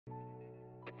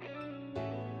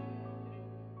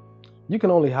You can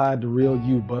only hide the real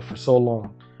you but for so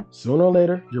long. Sooner or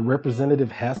later, your representative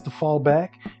has to fall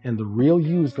back and the real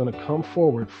you is going to come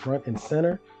forward front and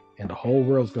center, and the whole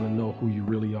world's going to know who you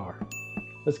really are.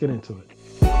 Let's get into it.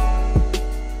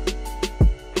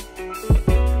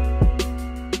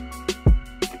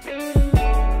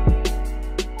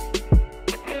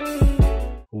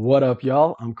 What up,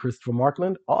 y'all? I'm Christopher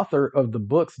Markland, author of the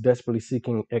books Desperately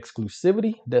Seeking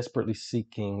Exclusivity, Desperately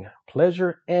Seeking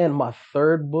Pleasure, and my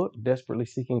third book, Desperately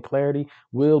Seeking Clarity,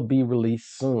 will be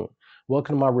released soon.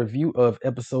 Welcome to my review of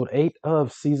episode 8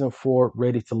 of season 4,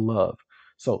 Ready to Love.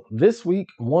 So this week,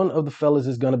 one of the fellas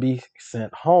is going to be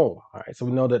sent home. All right, so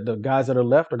we know that the guys that are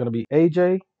left are going to be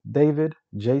AJ, David,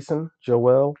 Jason,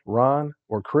 Joel, Ron,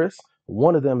 or Chris.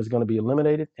 One of them is going to be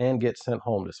eliminated and get sent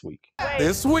home this week.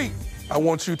 This week, I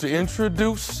want you to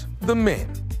introduce the men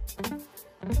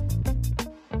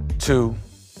to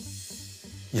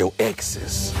your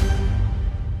exes.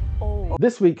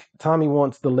 This week, Tommy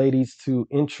wants the ladies to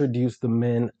introduce the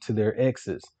men to their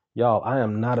exes. Y'all, I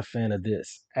am not a fan of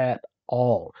this at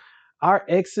all. Our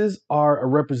exes are a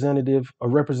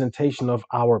representation of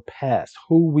our past,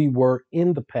 who we were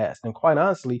in the past. And quite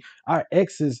honestly, our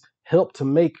exes help to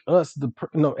make us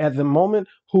at the moment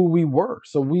who we were.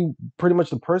 So we pretty much,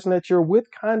 the person that you're with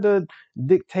kind of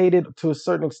dictated to a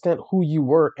certain extent who you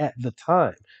were at the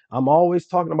time. I'm always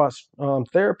talking about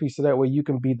therapy so that way you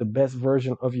can be the best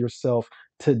version of yourself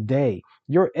today.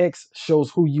 Your ex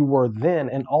shows who you were then,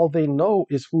 and all they know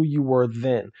is who you were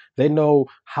then. They know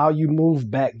how you moved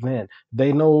back then.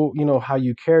 They know, how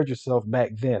you carried yourself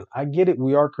back then. I get it.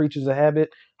 We are creatures of habit.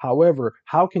 However,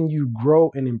 how can you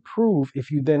grow and improve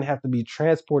if you then have to be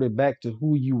transported back to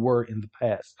who you were in the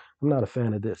past? I'm not a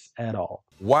fan of this at all.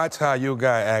 Watch how your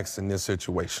guy acts in this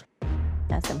situation.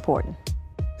 That's important.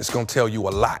 It's gonna tell you a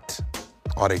lot.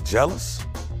 Are they jealous?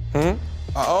 I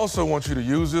also want you to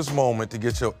use this moment to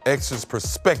get your ex's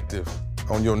perspective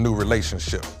on your new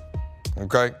relationship,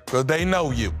 okay? Because they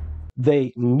know you.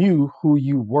 They knew who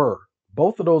you were.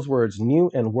 Both of those words,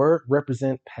 knew and were,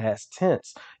 represent past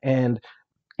tense. And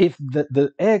if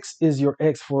the ex is your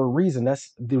ex for a reason,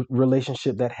 that's the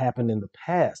relationship that happened in the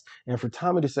past. And for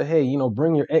Tommy to say, hey,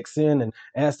 bring your ex in and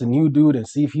ask the new dude and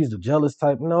see if he's the jealous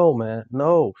type. No, man,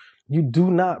 no. You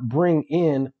do not bring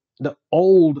in the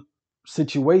old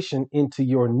situation into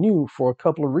your new for a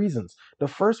couple of reasons. The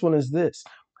first one is this.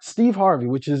 Steve Harvey,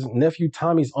 which is nephew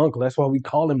Tommy's uncle, that's why we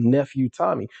call him nephew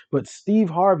Tommy. But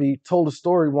Steve Harvey told a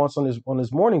story once on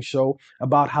his morning show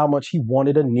about how much he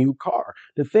wanted a new car.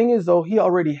 The thing is, though, he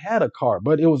already had a car,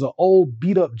 but it was an old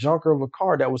beat up junker of a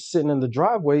car that was sitting in the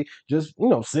driveway, just,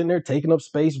 sitting there taking up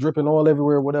space, dripping oil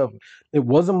everywhere, whatever. It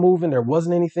wasn't moving. There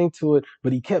wasn't anything to it,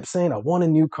 but he kept saying, I want a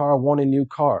new car. I want a new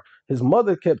car. His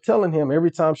mother kept telling him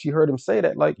every time she heard him say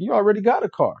that, like, you already got a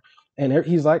car. And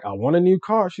he's like, I want a new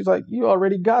car. She's like, you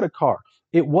already got a car.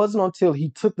 It wasn't until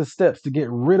he took the steps to get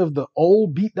rid of the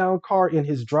old beat down car in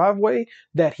his driveway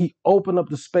that he opened up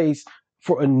the space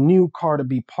for a new car to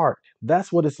be parked.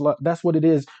 That's what it's like. That's what it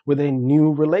is with a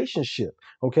new relationship.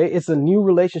 Okay. It's a new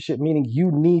relationship, meaning you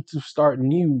need to start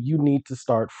new. You need to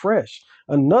start fresh.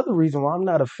 Another reason why I'm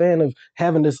not a fan of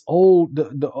having this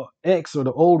the ex or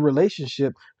the old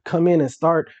relationship come in and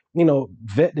start,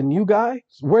 vet the new guy.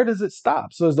 Where does it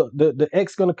stop? So is the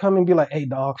ex going to come and be like, hey,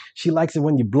 dog, she likes it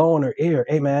when you blow in her ear.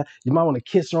 Hey, man, you might want to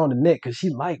kiss her on the neck because she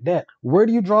like that. Where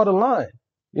do you draw the line?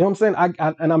 You know what I'm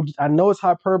saying? I know it's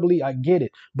hyperbole. I get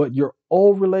it. But your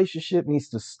old relationship needs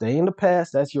to stay in the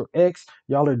past. That's your ex.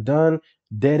 Y'all are done.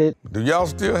 Dead. Do y'all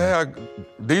still have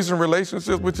decent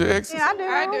relationships with your exes? Yeah,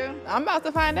 I do. I'm about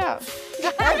to find out.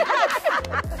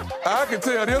 I can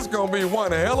tell this is gonna be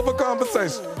one hell of a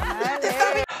conversation.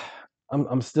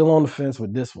 I'm still on the fence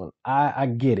with this one. I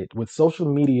get it. With social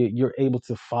media, you're able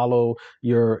to follow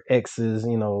your exes,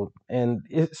 and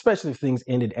especially if things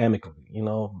ended amicably,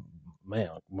 Man,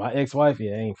 my ex-wife, I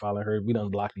ain't following her. We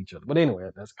done blocked each other. But anyway,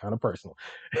 that's kind of personal.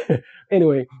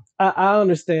 Anyway, I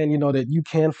understand, that you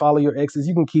can follow your exes.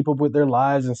 You can keep up with their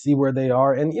lives and see where they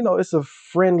are. And, it's a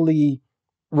friendly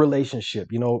relationship.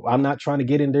 I'm not trying to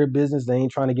get in their business. They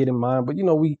ain't trying to get in mine. But,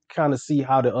 we kind of see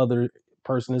how the other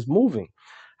person is moving.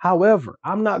 However,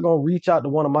 I'm not going to reach out to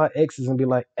one of my exes and be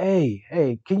like, hey,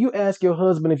 can you ask your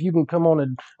husband if you can come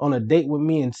on a date with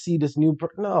me and see this new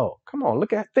person? No, come on.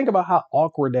 Think about how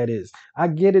awkward that is. I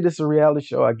get it. It's a reality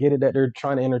show. I get it that they're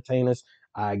trying to entertain us.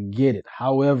 I get it.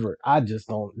 However, I just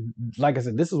don't, like I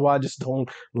said, this is why I just don't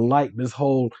like this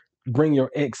whole bring your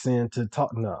ex in to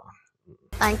talk. No.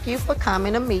 Thank you for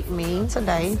coming to meet me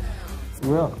today.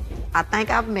 Well, I think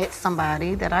I've met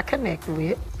somebody that I connect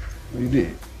with. You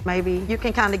did. Maybe you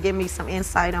can kind of give me some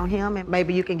insight on him, and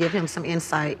maybe you can give him some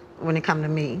insight when it comes to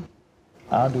me.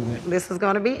 I'll do that. This is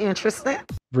going to be interesting.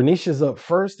 Vernisha's up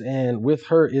first, and with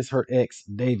her is her ex,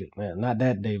 David. Man, not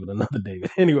that David, another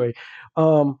David. Anyway,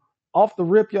 um, off the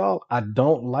rip, y'all, I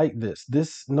don't like this.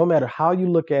 This, no matter how you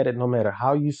look at it, no matter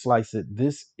how you slice it,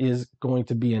 this is going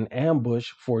to be an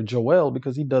ambush for Joel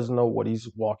because he doesn't know what he's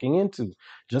walking into.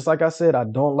 Just like I said, I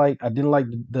didn't like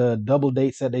the double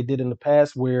dates that they did in the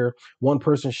past where one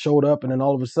person showed up and then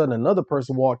all of a sudden another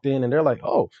person walked in and they're like,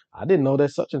 oh, I didn't know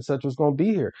that such and such was going to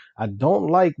be here. I don't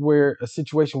like where a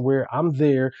situation where I'm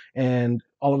there and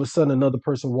all of a sudden another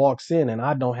person walks in and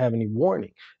I don't have any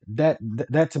warning. That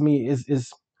to me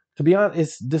is to be honest,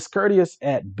 it's discourteous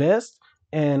at best.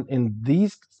 And in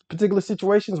these particular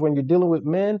situations, when you're dealing with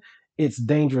men, it's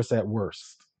dangerous at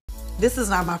worst. This is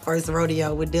not my first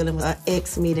rodeo with dealing with an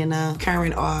ex meeting a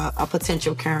current or a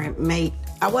potential current mate.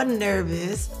 I wasn't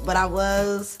nervous, but I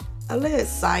was a little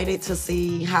excited to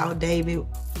see how David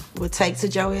would take to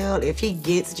Joel. If he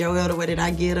gets Joel the way that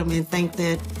I get him and think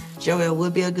that Joel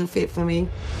would be a good fit for me.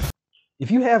 If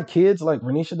you have kids like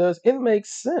Renisha does, it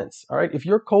makes sense. All right. If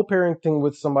you're co-parenting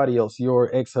with somebody else,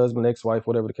 your ex-husband, ex-wife,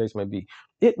 whatever the case may be,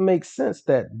 it makes sense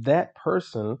that that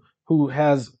person who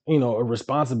has, a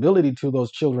responsibility to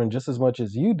those children just as much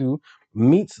as you do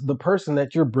meets the person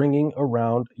that you're bringing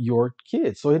around your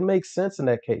kids. So it makes sense in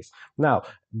that case. Now,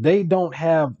 they don't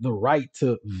have the right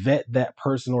to vet that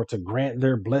person or to grant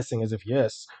their blessing as if,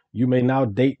 yes, you may now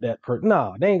date that person.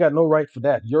 No, they ain't got no right for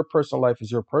that. Your personal life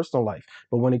is your personal life.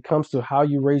 But when it comes to how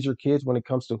you raise your kids, when it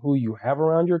comes to who you have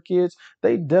around your kids,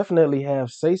 they definitely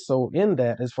have say so in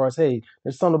that as far as, hey,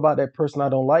 there's something about that person I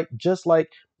don't like, just like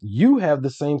you have the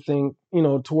same thing,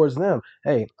 towards them.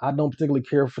 Hey, I don't particularly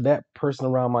care for that person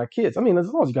around my kids. I mean, as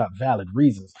long as you got valid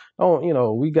reasons.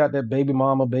 Don't, we got that baby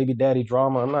mama, baby daddy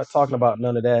drama. I'm not talking about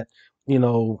none of that,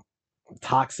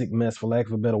 toxic mess, for lack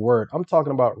of a better word. I'm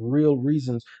talking about real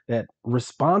reasons, that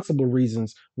responsible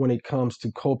reasons when it comes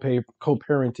to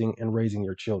co-parenting and raising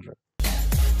your children.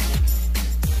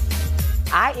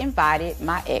 I invited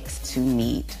my ex to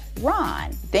meet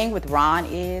Ron. The thing with Ron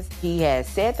is he has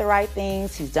said the right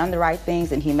things, he's done the right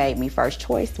things, and he made me first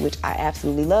choice, which I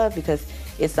absolutely love because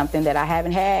it's something that I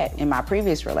haven't had in my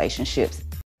previous relationships.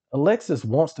 Alexis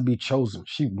wants to be chosen.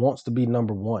 She wants to be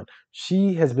number one.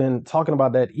 She has been talking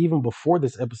about that even before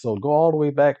this episode. Go all the way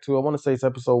back to, I want to say it's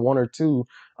episode 1 or 2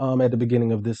 at the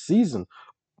beginning of this season.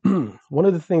 One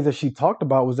of the things that she talked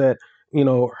about was that,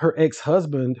 her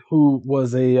ex-husband, who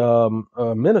was a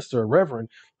minister, a reverend,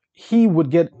 she would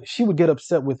get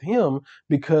upset with him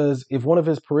because if one of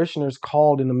his parishioners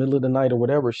called in the middle of the night or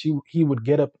whatever, he would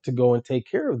get up to go and take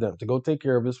care of them, to go take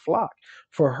care of his flock.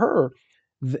 For her,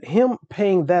 him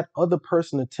paying that other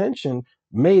person attention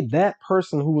made that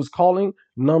person who was calling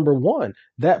number one.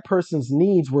 That person's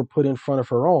needs were put in front of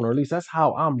her own, or at least that's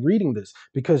how I'm reading this,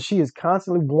 because she is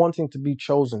constantly wanting to be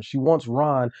chosen. She wants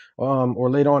Ron or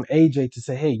later on AJ to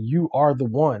say, hey, you are the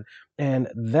one. And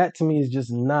that to me is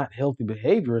just not healthy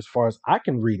behavior as far as I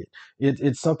can read it.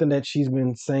 It's something that she's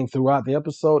been saying throughout the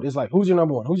episode. It's like, who's your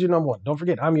number one? Who's your number one? Don't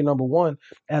forget, I'm your number one,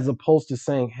 as opposed to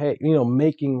saying, hey,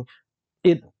 making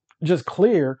it just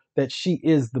clear that she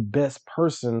is the best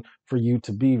person for you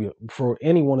to be with, for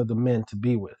any one of the men to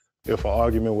be with. If an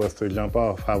argument was to jump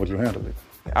off, how would you handle it?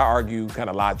 I argue kind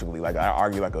of logically, like I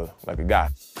argue like a guy.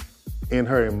 In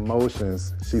her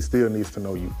emotions, she still needs to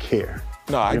know you care.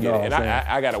 No, I get it, and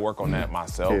I got to work on that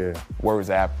myself. Yeah. Words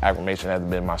of affirmation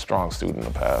hasn't been my strong suit in the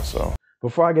past, so.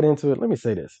 Before I get into it, let me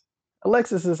say this.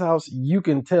 Alexis's house, you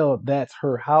can tell that's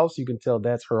her house. You can tell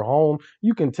that's her home.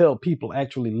 You can tell people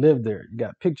actually live there. You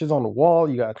got pictures on the wall.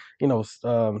 You got,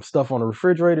 stuff on the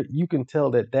refrigerator. You can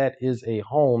tell that is a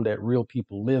home that real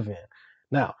people live in.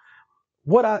 Now,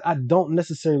 what I don't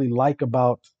necessarily like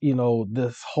about,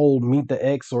 this whole meet the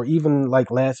ex, or even like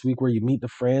last week where you meet the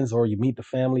friends or you meet the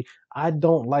family, I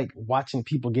don't like watching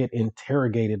people get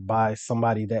interrogated by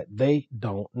somebody that they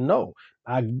don't know.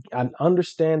 I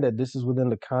understand that this is within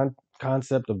the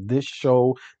concept of this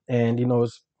show, and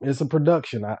it's a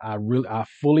production. I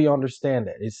fully understand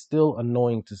that. It's still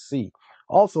annoying to see.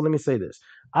 Also, let me say this.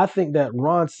 I think that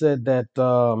Ron said that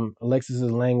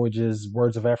Alexis's language is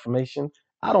words of affirmation.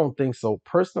 I don't think so.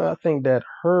 Personally, I think that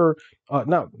her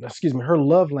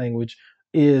love language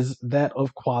is that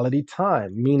of quality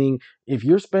time, meaning if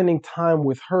you're spending time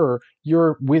with her,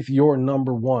 you're with your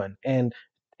number one. And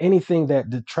anything that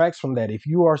detracts from that, if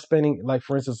you are spending, like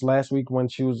for instance, last week when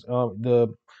she was the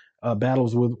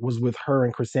battles was with her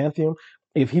and Chrysanthemum,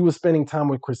 if he was spending time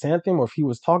with Chrysanthemum, or if he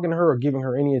was talking to her or giving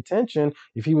her any attention,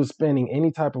 if he was spending any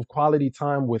type of quality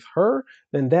time with her,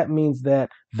 then that means that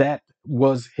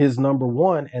was his number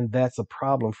one, and that's a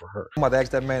problem for her. I'm about to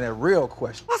ask that man that real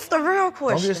question. What's the real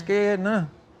question? Don't get scared, nah.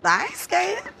 I ain't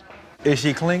scared. Is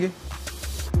she clingy?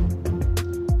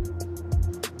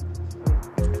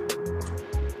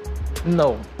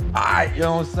 No. You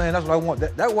know what I'm saying? That's what I want.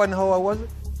 That wasn't how I was it.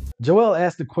 Joel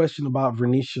asked a question about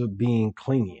Vernisha being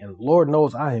clingy, and Lord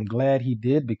knows I am glad he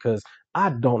did, because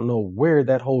I don't know where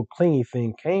that whole clingy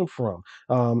thing came from.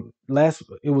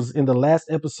 It was in the last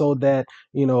episode that,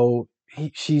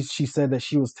 she said that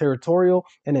she was territorial,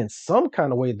 and in some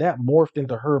kind of way that morphed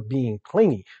into her being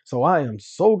clingy. So I am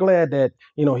so glad that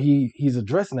he's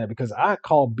addressing that, because I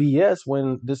called BS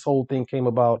when this whole thing came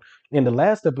about in the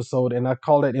last episode, and I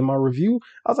called it in my review.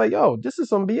 I was like, yo, this is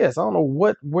some BS. I don't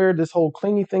know where this whole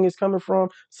clingy thing is coming from.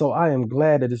 So I am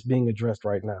glad that it's being addressed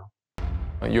right now.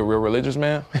 You're a real religious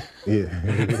man? Yeah.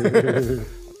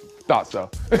 Thought so.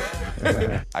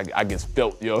 I just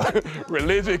felt your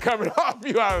religion coming off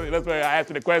you. That's why I asked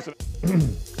you the question.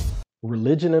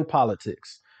 Religion and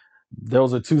politics.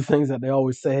 Those are two things that they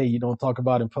always say, hey, you don't talk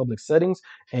about in public settings,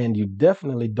 and you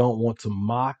definitely don't want to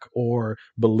mock or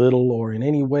belittle or in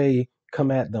any way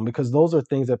come at them, because those are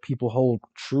things that people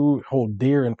hold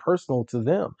dear and personal to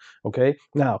them. Okay.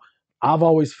 Now, I've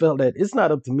always felt that it's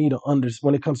not up to me to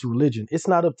when it comes to religion, it's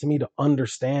not up to me to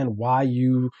understand why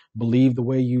you believe the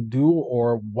way you do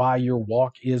or why your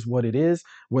walk is what it is,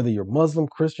 whether you're Muslim,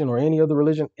 Christian, or any other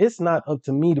religion. It's not up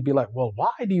to me to be like, well,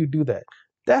 why do you do that?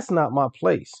 That's not my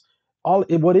place.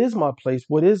 What is my place,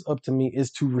 what is up to me,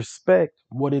 is to respect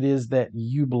what it is that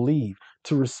you believe,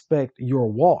 to respect your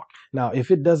walk. Now, if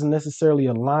it doesn't necessarily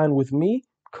align with me,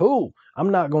 cool.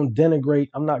 I'm not going to denigrate.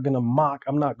 I'm not going to mock.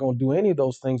 I'm not going to do any of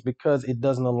those things because it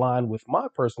doesn't align with my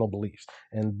personal beliefs.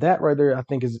 And that right there, I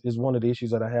think, is one of the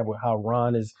issues that I have with how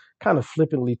Ron is kind of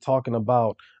flippantly talking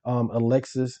about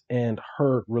Alexis and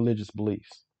her religious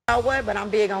beliefs. What, but I'm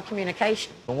big on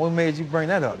communication. What made you bring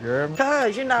that up, girl?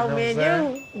 Because, me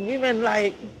and you've been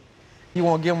like... You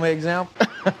want to give them an example?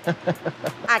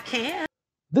 I can.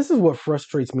 This is what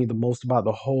frustrates me the most about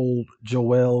the whole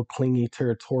Joel clingy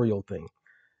territorial thing.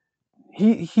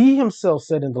 He himself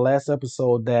said in the last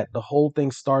episode that the whole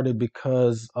thing started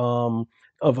because of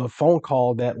a phone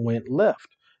call that went left.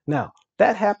 Now,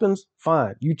 that happens,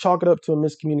 fine. You chalk it up to a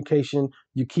miscommunication,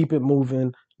 you keep it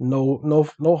moving,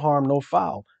 no harm, no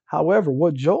foul. However,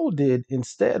 what Joel did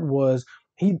instead was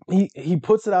he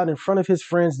puts it out in front of his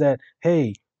friends that,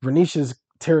 hey, Vernisha's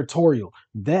territorial.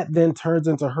 That then turns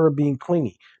into her being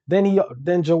clingy.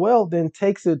 Then Joel then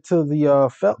takes it to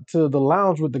the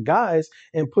lounge with the guys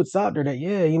and puts out there that,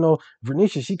 yeah,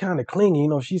 Vernisha, she kind of clingy,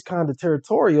 she's kind of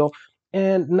territorial.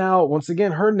 And now, once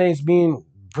again, her name's being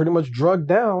pretty much drugged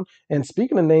down. And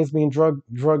speaking of names being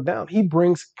drugged down, he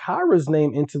brings Kyra's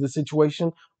name into the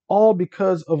situation, all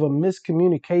because of a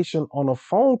miscommunication on a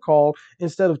phone call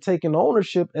instead of taking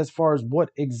ownership as far as what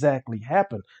exactly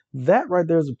happened. That right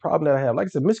there is a problem that I have. Like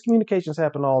I said, miscommunications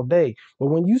happen all day. But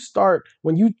when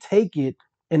you take it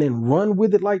and then run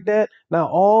with it like that, now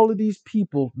all of these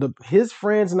people, his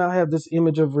friends now have this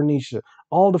image of Vernisha.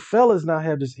 All the fellas now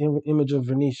have this image of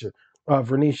Vernisha.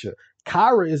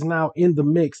 Kyra is now in the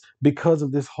mix because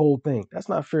of this whole thing. That's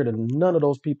not fair to none of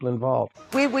those people involved.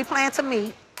 We plan to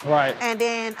meet. Right. And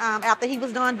then after he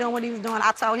was done doing what he was doing,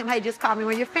 I told him, hey, just call me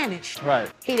when you're finished. Right.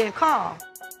 He didn't call.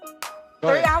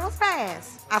 3 hours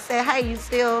passed. I said, hey, you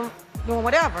still doing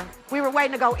whatever? We were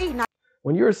waiting to go eat.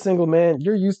 When you're a single man,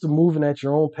 you're used to moving at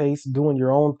your own pace, doing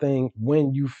your own thing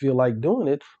when you feel like doing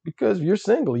it, because you're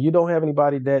single. You don't have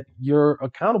anybody that you're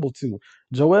accountable to.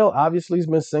 Joel obviously has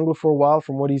been single for a while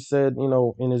from what he said,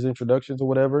 in his introductions or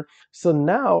whatever. So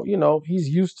now, he's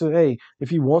used to, hey, if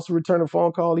he wants to return a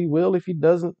phone call, he will. If he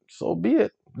doesn't, so be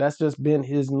it. That's just been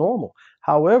his normal.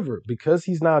 However, because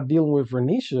he's now dealing with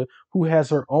Vernisha, who has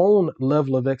her own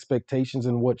level of expectations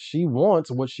and what she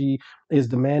wants, what she is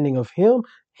demanding of him,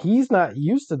 he's not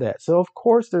used to that. So of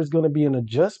course there's going to be an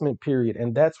adjustment period,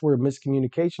 and that's where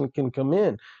miscommunication can come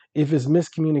in. If it's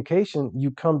miscommunication,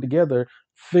 you come together,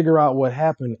 figure out what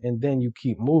happened, and then you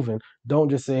keep moving. Don't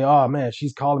just say, oh man,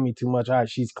 she's calling me too much. All right,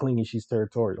 she's clingy, she's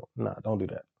territorial. Nah, don't do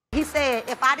that. He said,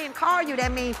 if I didn't call you,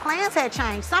 that means plans had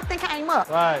changed. Something came up.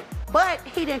 Right. But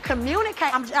he didn't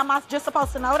communicate. Am I just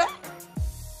supposed to know that?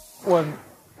 Well,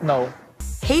 no.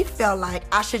 He felt like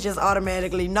I should just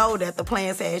automatically know that the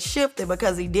plans had shifted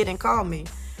because he didn't call me.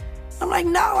 I'm like,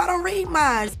 no, I don't read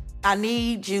minds. I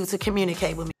need you to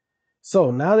communicate with me.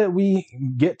 So now that we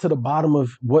get to the bottom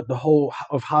of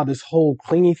how this whole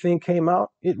clingy thing came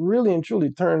out, it really and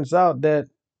truly turns out that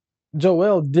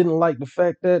Joel didn't like the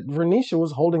fact that Vernisha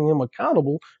was holding him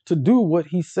accountable to do what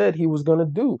he said he was going to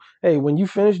do. Hey, when you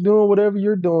finish doing whatever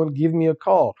you're doing, give me a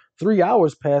call. 3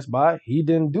 hours passed by. He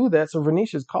didn't do that. So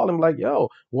Vernisha's calling him like, yo,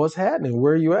 what's happening?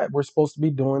 Where are you at? We're supposed to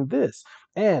be doing this.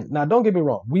 And now, don't get me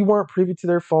wrong, we weren't privy to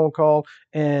their phone call.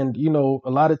 And, you know, a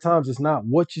lot of times it's not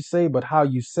what you say, but how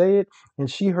you say it. And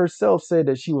she herself said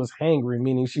that she was hangry,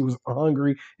 meaning she was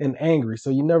hungry and angry.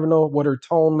 So you never know what her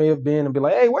tone may have been and be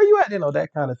like, hey, where you at? You know,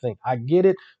 that kind of thing. I get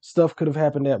it. Stuff could have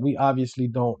happened that we obviously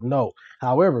don't know.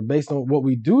 However, based on what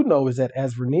we do know is that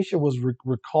as Renisha was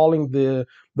recalling the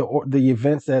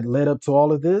events that led up to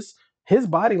all of this, his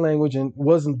body language and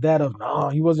wasn't that of no,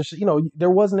 he wasn't, you know, there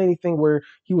wasn't anything where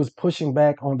he was pushing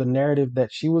back on the narrative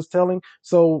that she was telling.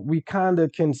 So we kind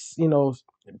of can, you know,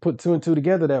 put two and two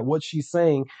together that what she's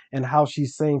saying and how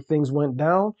she's saying things went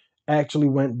down actually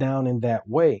went down in that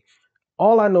way.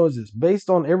 All I know is this, based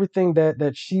on everything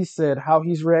that she said, how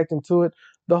he's reacting to it,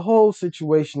 the whole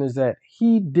situation is that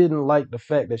he didn't like the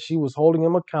fact that she was holding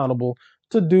him accountable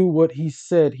to do what he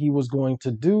said he was going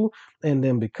to do. And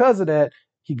then because of that,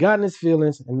 he got in his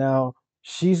feelings and now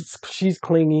she's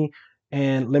clingy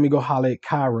and let me go holler at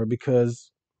Kyra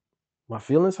because my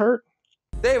feelings hurt.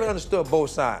 David understood both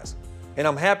sides. And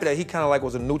I'm happy that he kind of like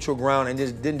was a neutral ground and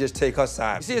didn't just take her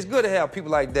side. You see, it's good to have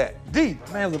people like that. D,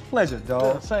 man, it was a pleasure, dog.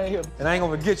 Yeah, same here. And I ain't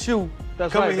gonna forget you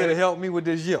coming here to help me with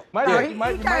this year. He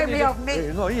can't help me.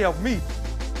 No, he helped me.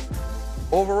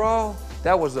 Overall,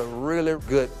 that was a really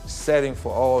good setting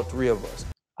for all three of us.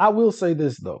 I will say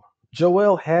this though.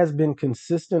 Joel has been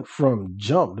consistent from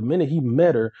jump, the minute he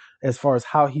met her, as far as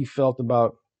how he felt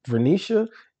about Vernisha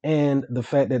and the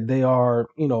fact that they are,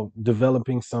 you know,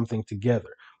 developing something together.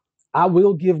 I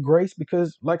will give grace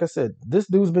because, like I said, this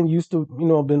dude's been used to, you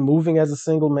know, been moving as a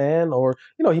single man, or,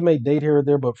 you know, he may date here or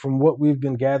there, but from what we've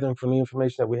been gathering from the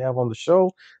information that we have on the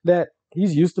show, that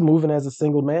he's used to moving as a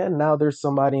single man. Now there's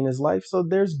somebody in his life. So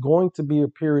there's going to be a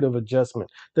period of adjustment.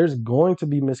 There's going to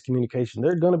be miscommunication.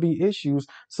 There are going to be issues.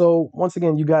 So once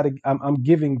again, I'm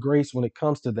giving grace when it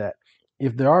comes to that.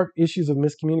 If there are issues of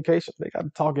miscommunication, they got to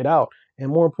talk it out. And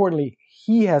more importantly,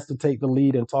 he has to take the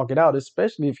lead and talk it out,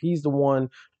 especially if he's the one,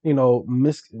 you know,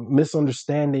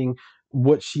 misunderstanding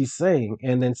what she's saying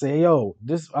and then say, yo,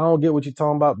 this, I don't get what you're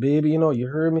talking about, baby. You know, you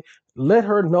heard me. Let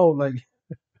her know, like,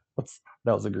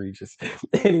 that was egregious.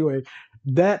 Anyway,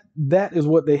 that is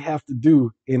what they have to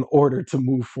do in order to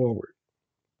move forward.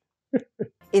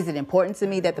 Is it important to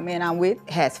me that the man I'm with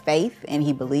has faith and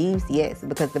he believes? Yes,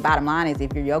 because the bottom line is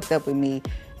if you're yoked up with me,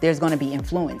 there's going to be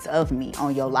influence of me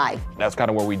on your life. That's kind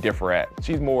of where we differ at.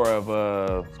 She's more of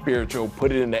a spiritual,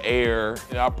 put it in the air,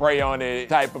 you know, I pray on it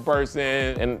type of person.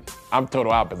 And I'm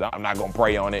total opposite. I'm not going to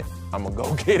pray on it. I'm going to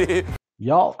go get it.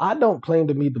 Y'all, I don't claim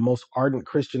to be the most ardent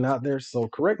Christian out there, so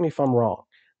correct me if I'm wrong.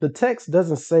 The text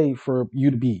doesn't say for you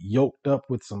to be yoked up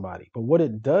with somebody, but what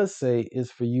it does say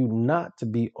is for you not to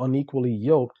be unequally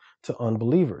yoked to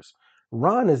unbelievers.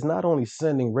 Ron is not only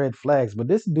sending red flags, but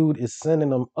this dude is sending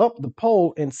them up the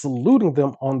pole and saluting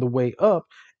them on the way up.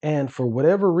 And for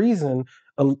whatever reason,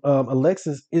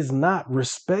 Alexis is not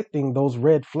respecting those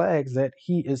red flags that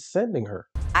he is sending her.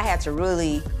 I had to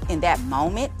really, in that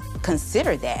moment,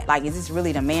 consider that. Like, is this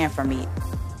really the man for me?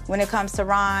 When it comes to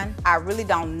Ron, I really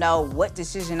don't know what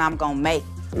decision I'm gonna make.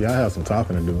 Yeah, I have some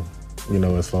talking to do, you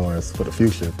know, as far as for the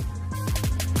future.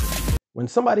 When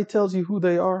somebody tells you who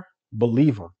they are,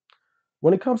 believe them.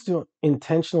 When it comes to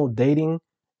intentional dating,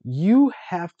 you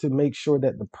have to make sure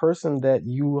that the person that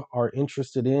you are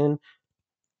interested in,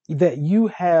 that you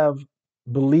have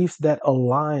beliefs that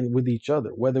align with each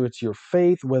other, whether it's your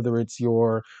faith, whether it's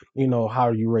your, you know,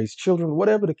 how you raise children,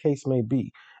 whatever the case may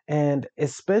be. And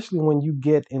especially when you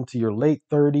get into your late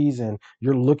 30s and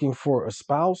you're looking for a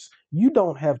spouse, you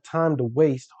don't have time to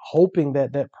waste hoping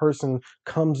that that person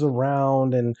comes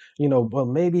around and, you know, well,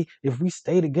 maybe if we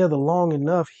stay together long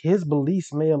enough, his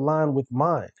beliefs may align with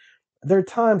mine. There are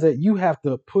times that you have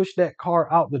to push that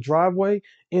car out the driveway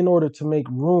in order to make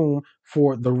room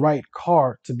for the right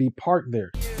car to be parked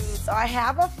there. So I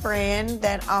have a friend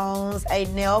that owns a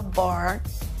nail bar.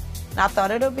 And I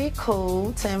thought it would be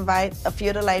cool to invite a few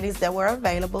of the ladies that were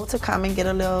available to come and get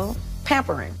a little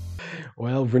pampering.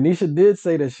 Well, Vernisha did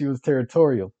say that she was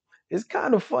territorial. It's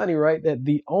kind of funny, right? That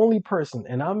the only person,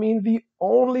 and I mean the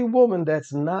only woman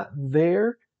that's not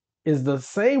there is the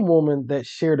same woman that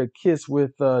shared a kiss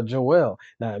with Joel.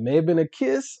 Now, it may have been a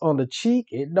kiss on the cheek.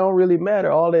 It don't really matter.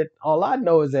 All I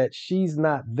know is that she's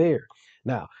not there.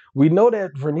 Now, we know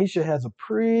that Vernisha has a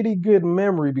pretty good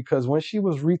memory because when she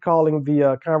was recalling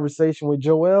the conversation with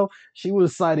Joel, she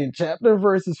was citing chapter and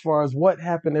verse as far as what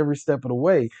happened every step of the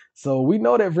way. So we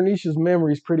know that Vernisha's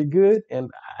memory is pretty good,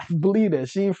 and I believe that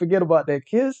she didn't forget about that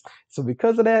kiss. So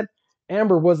because of that,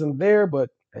 Amber wasn't there, but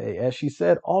hey, as she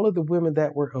said, all of the women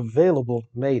that were available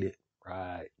made it.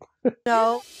 Right.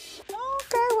 No.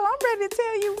 Okay, well, I'm ready to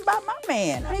tell you about my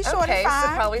man. He's short Okay, and so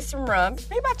fine. probably some rum.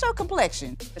 What about your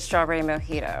complexion? A strawberry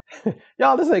mojito.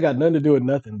 Y'all, this ain't got nothing to do with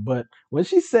nothing. But when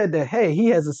she said that, hey, he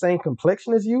has the same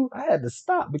complexion as you, I had to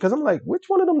stop because I'm like, which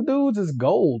one of them dudes is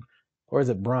gold or is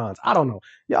it bronze? I don't know.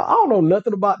 Y'all, I don't know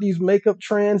nothing about these makeup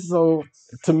trends. So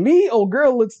to me, old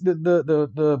girl looks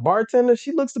the bartender.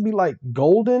 She looks to be like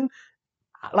golden.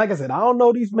 Like I said, I don't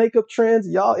know these makeup trends.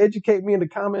 Y'all educate me in the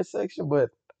comment section, but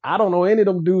I don't know any of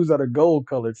them dudes that are gold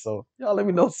colored. So y'all let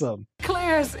me know something.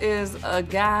 Clarence is a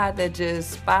guy that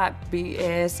just spot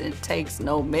BS and takes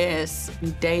no mess.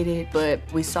 We dated, but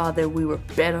we saw that we were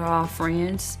better off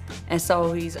friends. And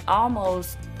so he's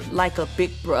almost like a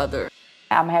big brother.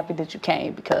 I'm happy that you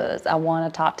came because I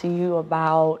want to talk to you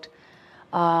about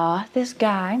this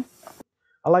guy.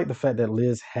 I like the fact that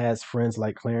Liz has friends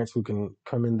like Clarence who can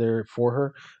come in there for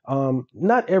her.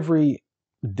 Not every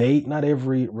date, not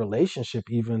every relationship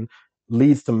even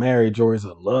leads to marriage or is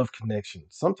a love connection.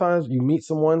 Sometimes you meet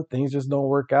someone, things just don't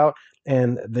work out,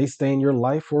 and they stay in your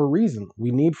life for a reason.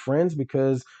 We need friends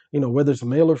because, whether it's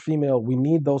male or female, we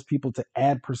need those people to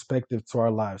add perspective to our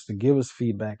lives, to give us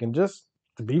feedback, and just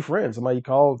to be friends. Somebody you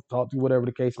call, talk to, whatever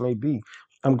the case may be.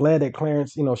 I'm glad that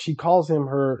Clarence, she calls him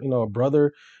her,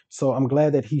 brother. So I'm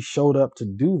glad that he showed up to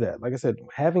do that. Like I said,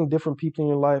 having different people in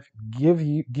your life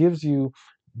gives you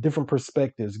different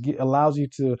perspectives, allows you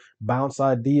to bounce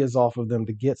ideas off of them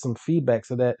to get some feedback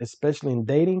so that, especially in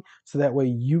dating, so that way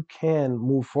you can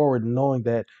move forward knowing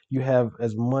that you have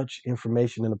as much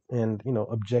information and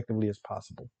objectively as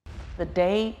possible. The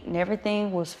date and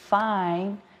everything was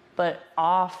fine, but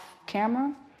off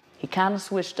camera, he kind of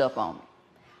switched up on me.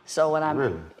 So what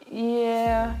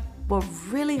yeah, what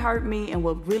really hurt me and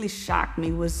what really shocked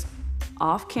me was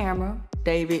off camera,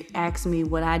 David asked me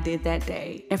what I did that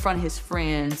day in front of his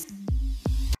friends.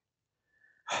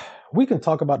 We can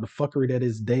talk about the fuckery that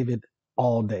is David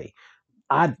all day.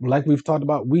 Like we've talked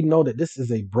about, we know that this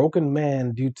is a broken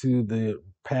man due to the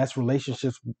past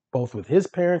relationships, both with his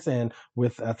parents and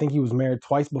with, I think he was married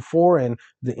twice before, and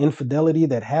the infidelity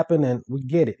that happened, and we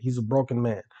get it. He's a broken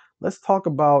man. Let's talk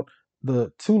about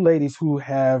the two ladies who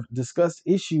have discussed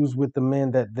issues with the men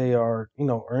that they are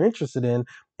interested in,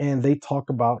 and they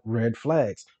talk about red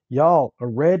flags. Y'all, a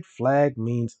red flag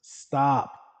means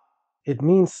stop. It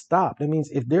means stop. That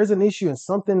means if there's an issue and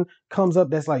something comes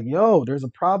up that's like, yo, there's a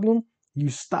problem, you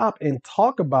stop and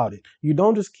talk about it. You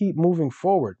don't just keep moving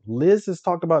forward. Liz has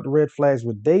talked about the red flags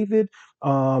with David.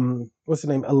 What's her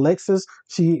name? Alexis.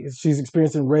 She's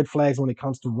experiencing red flags when it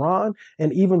comes to Ron.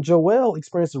 And even Joelle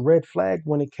experienced a red flag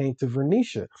when it came to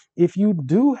Vernisha. If you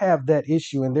do have that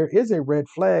issue and there is a red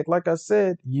flag, like I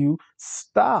said, you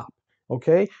stop.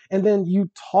 Okay. And then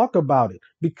you talk about it,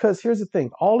 because here's the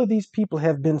thing. All of these people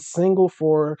have been single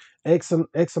for X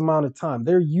amount of time.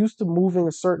 They're used to moving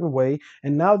a certain way.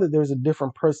 And now that there's a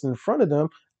different person in front of them,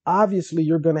 obviously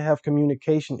you're going to have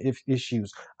communication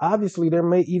issues. Obviously, there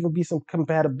may even be some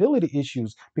compatibility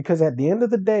issues, because at the end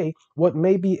of the day, what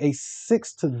may be a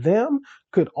 6 to them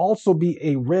could also be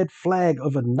a red flag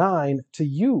of a 9 to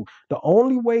you. The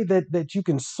only way that you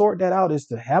can sort that out is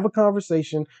to have a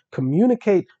conversation,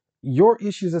 communicate your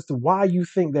issues as to why you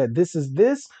think that this is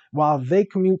this, while they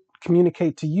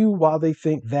communicate to you while they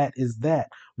think that is that.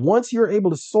 Once you're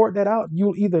able to sort that out,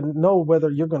 you'll either know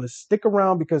whether you're going to stick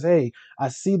around because, hey, I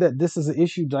see that this is an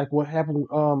issue, like what happened.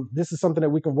 This is something that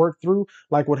we can work through,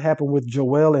 like what happened with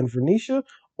Joelle and Vernisha.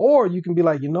 Or you can be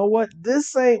like, you know what,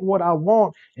 this ain't what I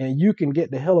want, and you can get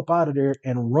the hell up out of there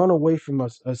and run away from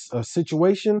a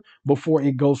situation before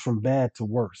it goes from bad to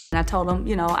worse. And I told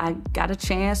him, I got a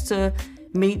chance to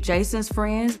meet Jason's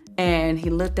friends, and he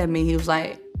looked at me, he was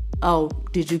like, oh,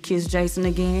 did you kiss Jason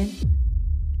again?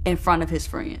 In front of his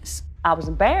friends. I was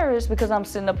embarrassed because I'm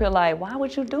sitting up here like, why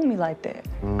would you do me like that?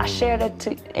 I shared that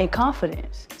in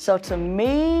confidence. So to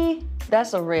me,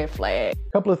 that's a red flag.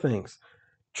 Couple of things.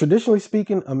 Traditionally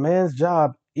speaking, a man's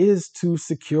job is to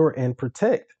secure and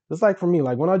protect. It's like for me,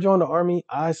 like when I joined the Army,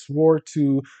 I swore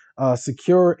to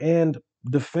secure and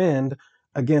defend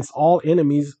against all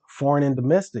enemies, foreign and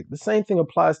domestic. The same thing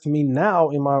applies to me now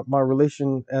in my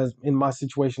relation, as in my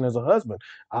situation as a husband.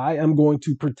 I am going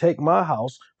to protect my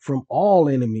house from all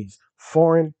enemies,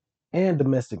 foreign and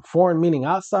domestic. Foreign meaning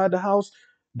outside the house,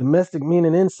 domestic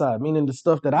meaning inside, meaning the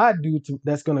stuff that I do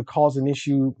that's going to cause an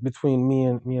issue between me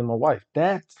and my wife.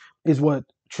 That is what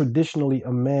traditionally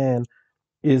a man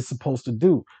is supposed to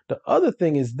do. The other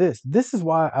thing is this. This is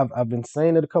why I've been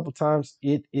saying it a couple times.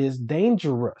 It is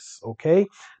dangerous. Okay.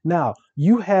 Now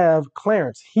you have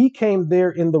Clarence. He came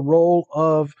there in the role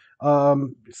of,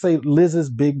 say, Liz's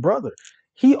big brother.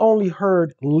 He only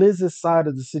heard Liz's side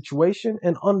of the situation,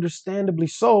 and understandably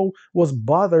so, was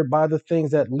bothered by the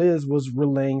things that Liz was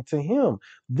relaying to him.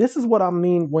 This is what I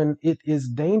mean when it is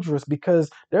dangerous, because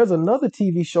there's another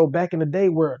TV show back in the day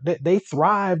where they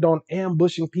thrived on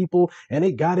ambushing people and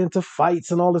it got into fights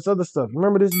and all this other stuff.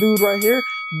 Remember this dude right here?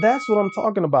 That's what I'm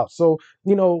talking about. So,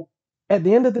 at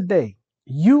the end of the day,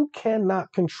 you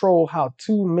cannot control how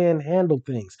two men handle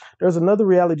things. There's another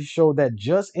reality show that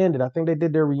just ended. I think they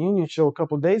did their reunion show a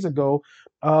couple of days ago.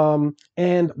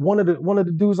 And one of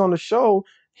the dudes on the show,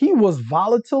 he was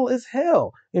volatile as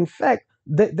hell. In fact,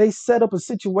 they set up a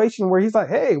situation where he's like,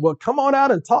 "Hey, well, come on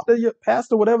out and talk to your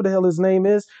pastor, whatever the hell his name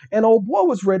is." And old boy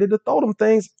was ready to throw them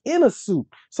things in a suit.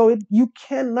 So you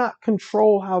cannot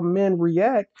control how men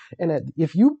react. And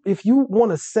if you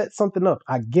want to set something up,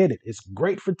 I get it. It's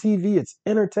great for TV. It's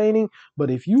entertaining.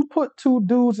 But if you put two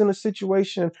dudes in a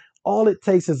situation, all it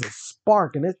takes is a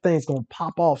spark, and that thing's gonna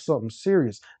pop off something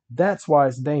serious. That's why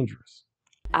it's dangerous.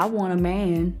 I want a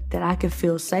man that I can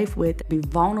feel safe with, be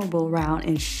vulnerable around,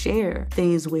 and share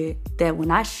things with. That when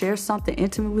I share something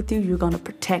intimate with you, you're gonna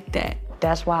protect that.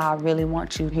 That's why I really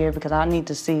want you here, because I need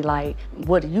to see, like,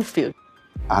 what do you feel?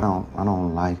 I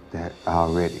don't like that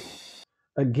already.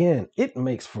 Again, it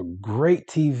makes for great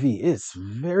TV. It's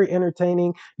very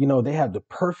entertaining. They have the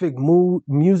perfect mood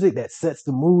music that sets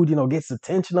the mood, gets the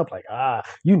tension up, like,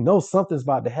 something's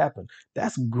about to happen.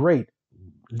 That's great.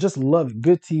 Just love it.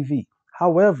 Good TV.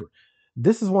 However,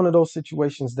 this is one of those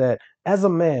situations that, as a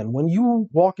man, when you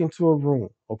walk into a room,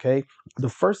 okay, the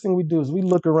first thing we do is we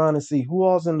look around and see who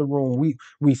all's in the room.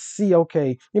 We see,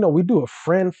 okay, we do a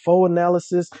friend foe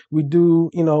analysis. We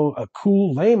do, a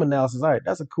cool lame analysis. All right,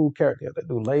 that's a cool character. Yeah, that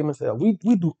dude lame as hell. We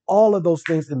do all of those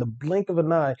things in the blink of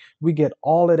an eye. We get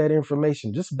all of that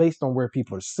information just based on where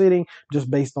people are sitting,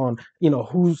 just based on,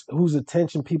 whose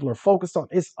attention people are focused on.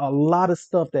 It's a lot of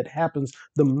stuff that happens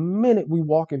the minute we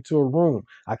walk into a room.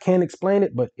 I can't explain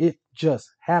it, but it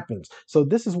just happens. So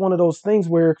this is one of those things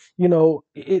where,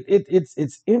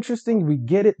 it's interesting. We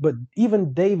get it. But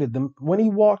even David, when he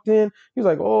walked in, he was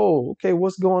like, "Oh, okay,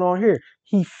 what's going on here?"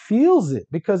 He feels it,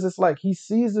 because it's like he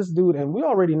sees this dude, and we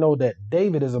already know that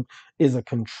David is a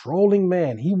controlling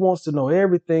man. He wants to know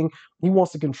everything. He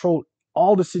wants to control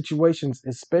all the situations,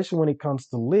 especially when it comes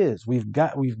to Liz. We've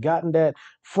gotten that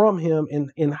from him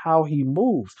in how he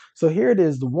moves. So here it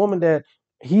is, the woman that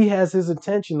he has his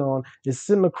attention on is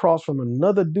sitting across from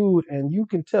another dude, and you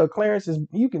can tell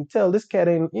you can tell this cat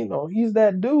ain't, he's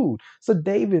that dude. So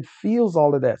David feels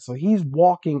all of that. So he's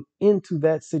walking into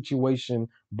that situation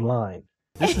blind.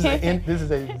 This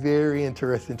is a very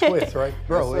interesting twist, right?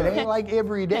 Bro, it ain't like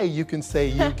every day you can say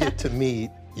you get to meet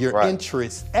your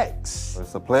interest ex.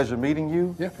 It's a pleasure meeting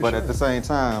you, but at the same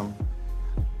time,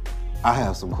 I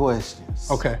have some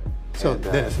questions. Okay, so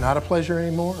then it's not a pleasure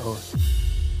anymore, or?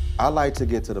 I like to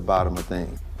get to the bottom of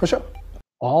things. For sure.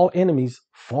 All enemies,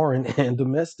 foreign and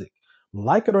domestic.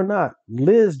 Like it or not,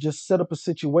 Liz just set up a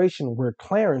situation where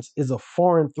Clarence is a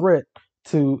foreign threat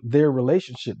to their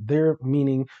relationship. Their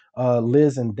meaning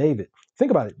Liz and David. Think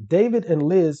about it. David and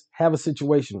Liz have a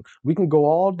situation. We can go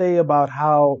all day about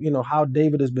how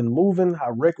David has been moving,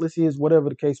 how reckless he is, whatever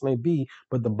the case may be.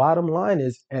 But the bottom line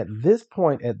is, at this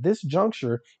point, at this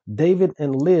juncture, David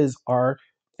and Liz are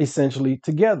essentially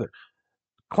together.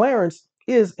 Clarence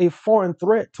is a foreign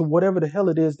threat to whatever the hell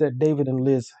it is that David and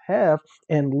Liz have,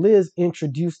 and Liz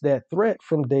introduced that threat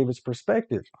from David's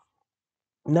perspective.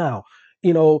 Now,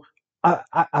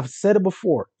 I've said it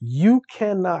before. You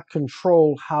cannot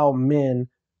control how men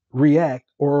react,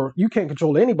 or you can't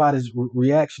control anybody's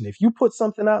reaction. If you put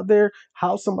something out there,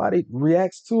 how somebody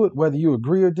reacts to it, whether you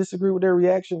agree or disagree with their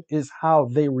reaction, is how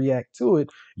they react to it.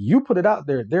 You put it out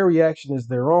there, their reaction is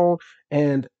their own,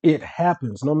 and it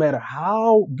happens no matter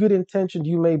how good intentioned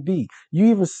you may be. You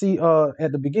even see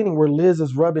at the beginning where Liz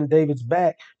is rubbing David's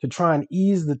back to try and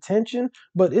ease the tension,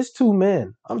 but it's two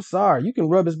men. I'm sorry, you can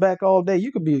rub his back all day.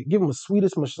 You could give him a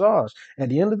sweetest massage. At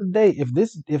the end of the day,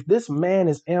 if this man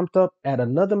is amped up at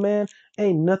another man,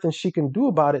 ain't nothing she can do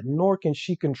about it, nor can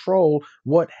she control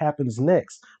what happens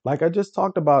next. Like I just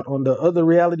talked about on the other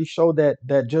reality show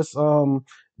that just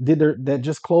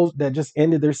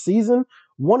ended their season.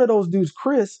 One of those dudes,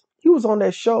 Chris, he was on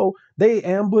that show. They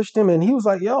ambushed him, and he was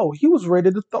like, "Yo," he was ready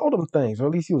to throw them things, or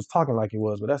at least he was talking like he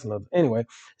was. But that's another. Anyway,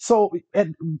 so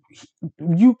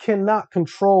you cannot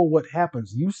control what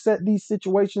happens. You set these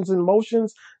situations in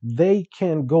motions, they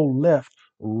can go left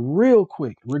real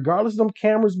quick, regardless of them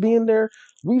cameras being there.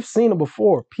 We've seen it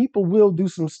before. People will do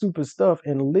some stupid stuff,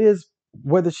 and Liz,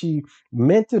 whether she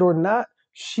meant it or not,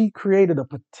 she created a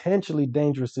potentially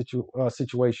dangerous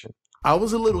situation. I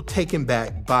was a little taken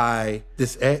back by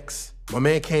this ex My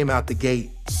man came out the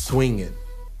gate swinging.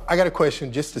 I got a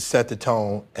question just to set the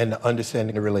tone and to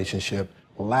understanding the relationship.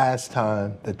 Last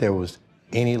time that there was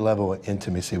any level of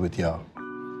intimacy with y'all?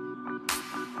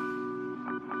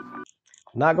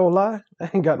 Not gonna lie, I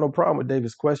ain't got no problem with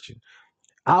David's question.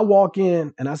 I walk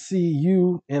in and I see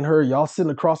you and her, y'all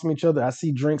sitting across from each other. I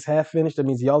see drinks half finished. That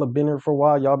means y'all have been here for a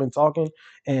while. Y'all been talking.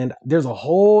 And there's a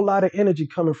whole lot of energy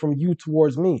coming from you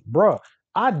towards me. Bruh,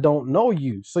 I don't know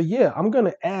you. So yeah, I'm going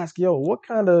to ask, yo, what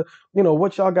kind of,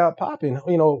 what y'all got popping?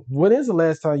 When is the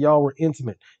last time y'all were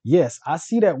intimate? Yes, I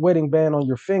see that wedding band on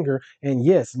your finger. And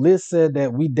yes, Liz said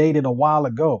that we dated a while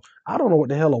ago. I don't know what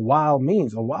the hell a while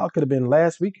means. A while could have been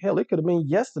last week. Hell, it could have been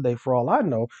yesterday for all I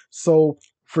know. So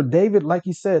for David, like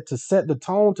you said, to set the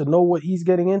tone, to know what he's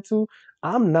getting into,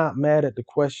 I'm not mad at the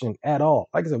question at all.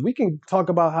 Like I said, we can talk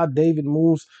about how David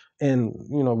moves and,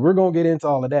 we're going to get into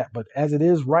all of that. But as it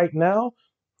is right now,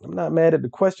 I'm not mad at the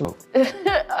question.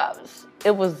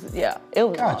 It was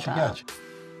Gotcha.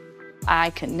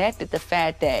 I connected the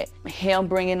fact that him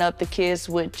bringing up the kiss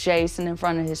with Jason in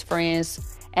front of his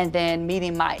friends and then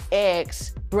meeting my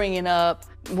ex, bringing up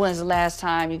when's the last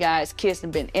time you guys kissed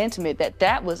and been intimate,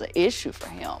 that was an issue for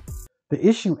him. The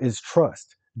issue is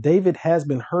trust. David has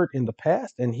been hurt in the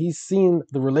past and he's seen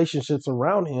the relationships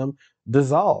around him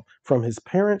dissolve, from his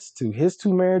parents to his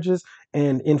two marriages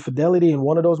and infidelity in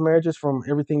one of those marriages, from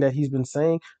everything that he's been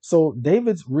saying. So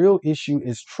David's real issue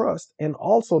is trust, and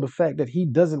also the fact that he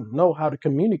doesn't know how to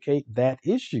communicate that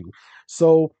issue.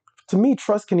 So to me,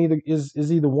 trust can is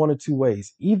either one or two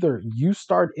ways. Either you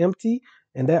start empty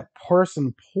and that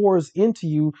person pours into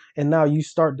you and now you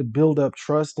start to build up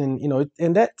trust, and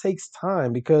and that takes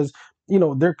time because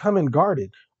they're coming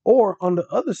guarded. Or on the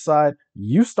other side,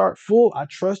 you start full. I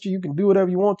trust you. You can do whatever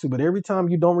you want to. But every time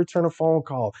you don't return a phone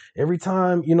call, every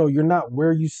time, you're not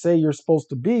where you say you're supposed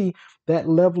to be, that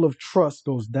level of trust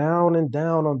goes down and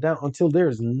down and down until there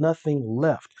is nothing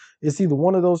left. It's either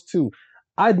one of those two.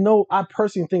 I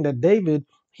personally think that David,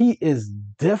 he is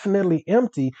definitely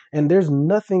empty, and there's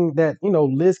nothing that,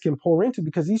 Liz can pour into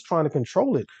because he's trying to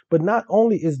control it. But not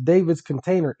only is David's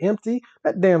container empty,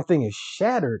 that damn thing is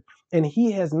shattered. And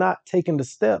he has not taken the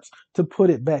steps to put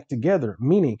it back together,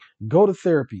 meaning go to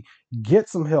therapy, get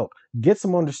some help, get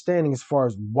some understanding as far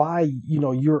as why, you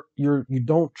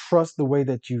don't trust the way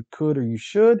that you could or you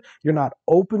should. You're not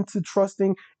open to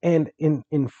trusting. And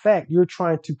in fact, you're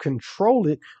trying to control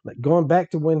it. Like going back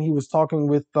to when he was talking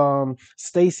with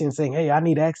Stacy and saying, hey, I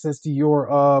need access to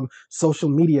your social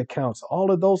media accounts, all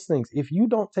of those things. If you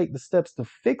don't take the steps to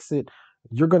fix it,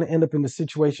 you're going to end up in the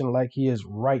situation like he is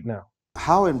right now.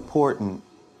 How important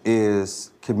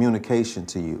is communication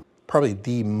to you? Probably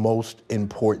the most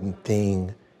important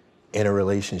thing in a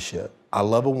relationship. I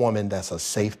love a woman that's a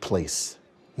safe place,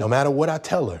 no matter what I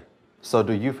tell her. So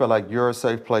do you feel like you're a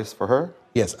safe place for her?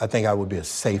 Yes, I think I would be a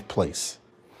safe place.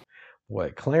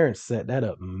 Boy, Clarence set that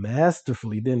up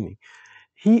masterfully, didn't he?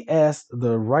 He asked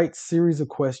the right series of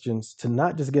questions to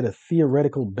not just get a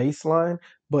theoretical baseline,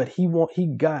 but he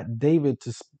got David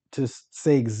to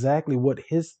say exactly what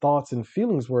his thoughts and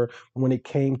feelings were when it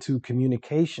came to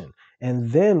communication.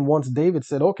 And then once David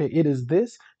said, okay, it is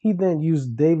this, he then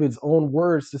used David's own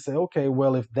words to say, okay,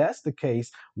 well, if that's the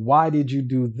case, why did you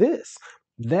do this?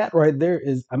 That right there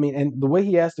is, and the way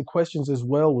he asked the questions as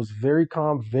well was very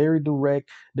calm, very direct.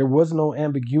 There was no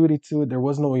ambiguity to it. There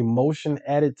was no emotion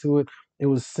added to it. It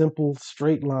was simple,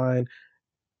 straight line,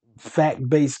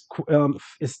 fact-based,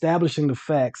 establishing the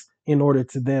facts in order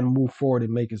to then move forward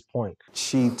and make his point.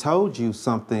 She told you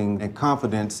something in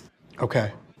confidence.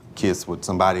 Okay. Kiss with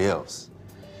somebody else.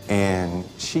 And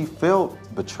she felt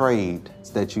betrayed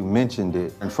that you mentioned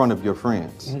it in front of your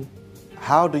friends. Mm-hmm.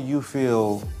 How do you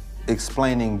feel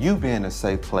explaining you being a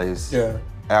safe place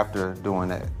after doing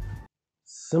that?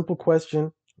 Simple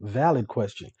question, valid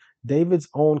question. David's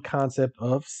own concept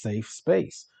of safe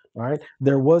space. All right.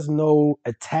 There was no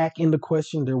attack in the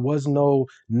question. There was no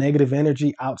negative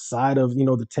energy outside of,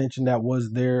 the tension that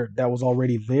was there, that was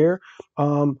already there.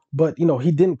 But,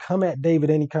 he didn't come at David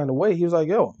any kind of way. He was like,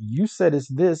 yo, you said it's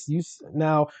this.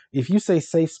 Now, if you say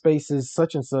safe space is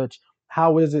such and such,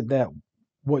 how is it that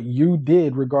what you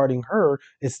did regarding her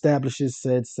establishes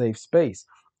said safe space?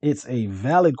 It's a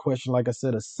valid question. Like I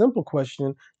said, a simple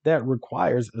question that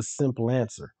requires a simple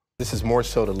answer. This is more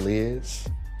so to Liz.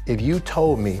 If you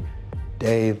told me,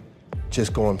 Dave,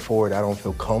 just going forward, I don't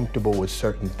feel comfortable with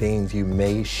certain things you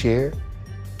may share,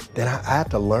 then I have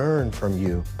to learn from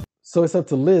you. So it's up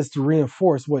to Liz to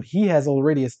reinforce what he has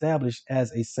already established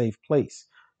as a safe place.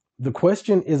 The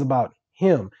question is about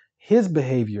him, his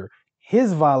behavior,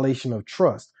 his violation of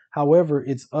trust. However,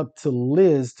 it's up to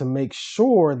Liz to make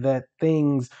sure that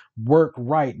things work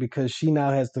right, because she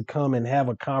now has to come and have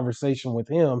a conversation with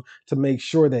him to make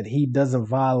sure that he doesn't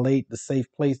violate the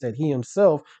safe place that he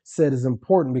himself said is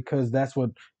important, because that's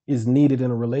what is needed in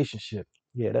a relationship.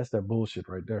 Yeah, that's that bullshit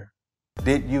right there.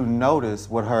 Did you notice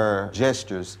what her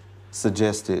gestures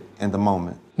suggested in the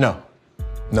moment? No,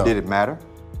 no. Did it matter?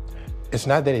 It's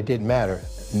not that it didn't matter.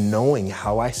 Knowing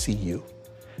how I see you,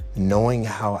 knowing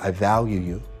how I value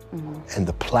you, and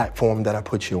the platform that I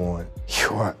put you on, you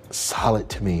are solid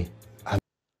to me.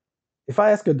 If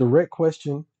I ask a direct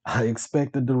question, I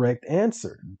expect a direct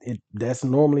answer. That's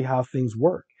normally how things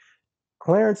work.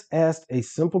 Clarence asked a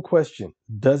simple question: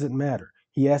 does it matter?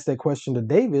 He asked that question to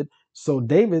David, so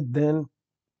David then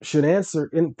should answer.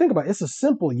 And think about it, it's a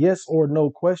simple yes or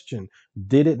no question.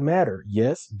 Did it matter?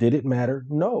 Yes. Did it matter?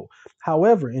 No.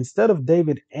 However, instead of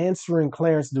David answering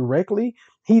Clarence directly,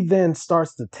 he then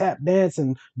starts to tap dance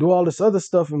and do all this other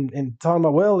stuff and talking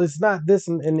about, well, it's not this.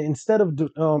 And instead of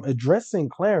addressing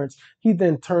Clarence, he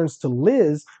then turns to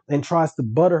Liz and tries to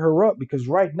butter her up, because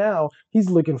right now he's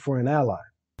looking for an ally.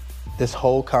 This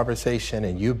whole conversation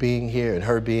and you being here and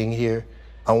her being here,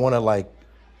 I want to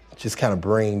just kind of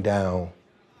bring down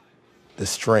the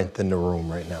strength in the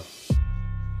room right now.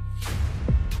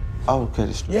 Oh,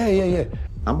 okay. Yeah.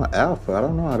 I'm an alpha. I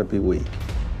don't know how to be weak.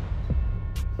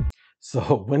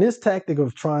 So when his tactic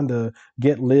of trying to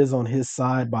get Liz on his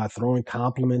side by throwing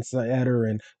compliments at her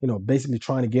and, basically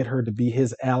trying to get her to be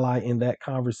his ally in that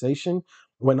conversation,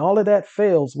 when all of that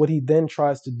fails, what he then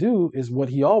tries to do is what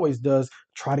he always does: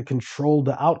 try to control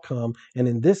the outcome. And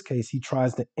in this case, he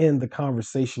tries to end the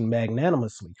conversation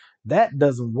magnanimously. That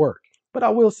doesn't work. But I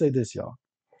will say this, y'all.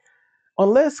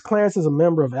 Unless Clarence is a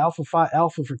member of Alpha Phi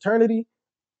Alpha fraternity,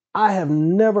 I have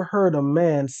never heard a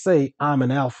man say, I'm an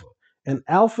alpha. An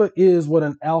alpha is what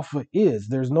an alpha is.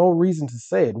 There's no reason to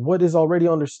say it. What is already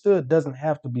understood doesn't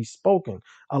have to be spoken.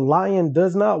 A lion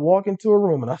does not walk into a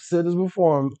room, and I've said this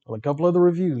before on a couple other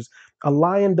reviews. A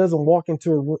lion doesn't walk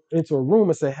into a room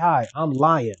and say, hi, I'm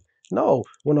lion. No,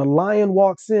 when a lion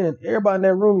walks in, everybody in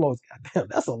that room knows, goddamn,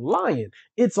 that's a lion.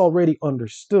 It's already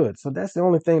understood. So that's the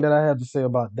only thing that I have to say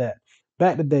about that.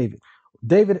 Back to David.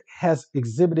 David has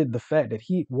exhibited the fact that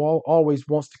he always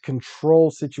wants to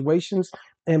control situations.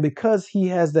 And because he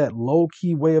has that low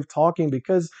key way of talking,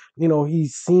 because, he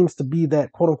seems to be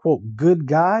that quote unquote good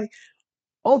guy,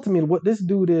 ultimately what this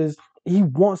dude is, he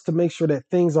wants to make sure that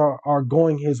things are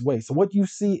going his way. So what you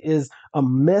see is a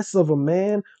mess of a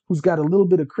man who's got a little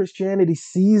bit of Christianity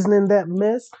seasoning that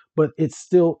mess, but it's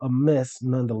still a mess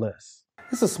nonetheless.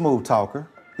 It's a smooth talker.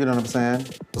 You know what I'm saying?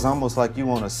 It's almost like you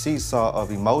on a seesaw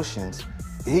of emotions.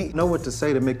 He know what to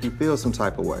say to make you feel some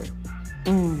type of way.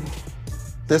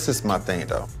 This is my thing,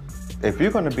 though. If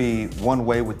you're going to be one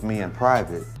way with me in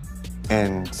private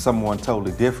and someone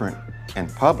totally different in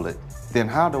public, then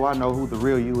how do I know who the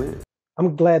real you is?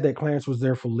 I'm glad that Clarence was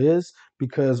there for Liz,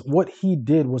 because what he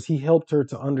did was he helped her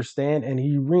to understand, and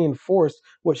he reinforced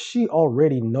what she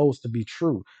already knows to be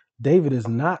true. David is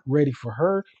not ready for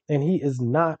her, and he is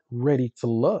not ready to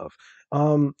love.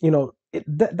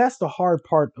 That's the hard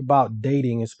part about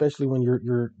dating, especially when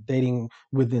you're dating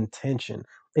with intention,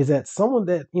 is that someone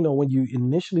that, when you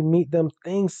initially meet them,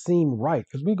 things seem right.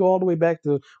 Because we go all the way back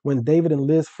to when David and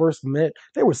Liz first met.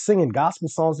 They were singing gospel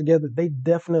songs together. They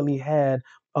definitely had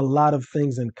a lot of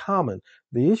things in common.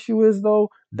 The issue is, though,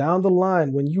 down the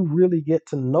line, when you really get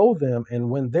to know them and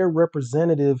when their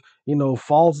representative,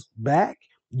 falls back,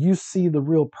 you see the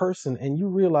real person and you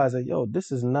realize that, this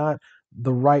is not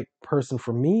the right person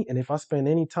for me. And if I spend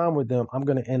any time with them, I'm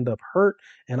going to end up hurt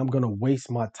and I'm going to waste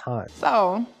my time.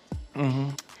 So,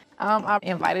 I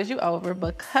invited you over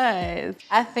because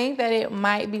I think that it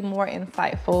might be more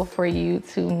insightful for you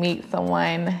to meet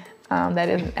someone that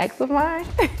is an ex of mine.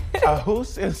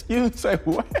 Say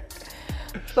what?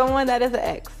 Someone that is an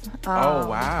ex. Oh,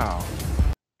 wow.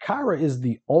 Kyra is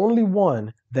the only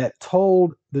one that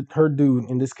told her dude,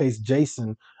 in this case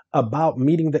Jason, about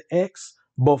meeting the ex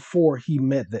before he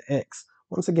met the ex.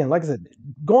 Once again, like I said,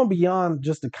 going beyond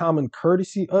just the common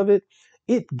courtesy of it,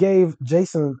 it gave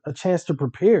Jason a chance to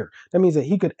prepare. That means that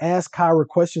he could ask Kyra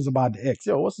questions about the ex.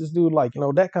 What's this dude like?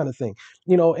 That kind of thing.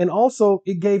 And also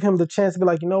it gave him the chance to be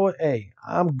like, you know what? Hey,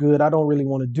 I'm good. I don't really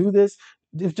want to do this.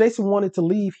 If Jason wanted to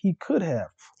leave, he could have.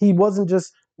 He wasn't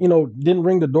just, didn't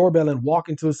ring the doorbell and walk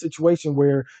into a situation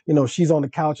where, she's on the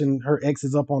couch and her ex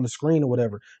is up on the screen or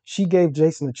whatever. She gave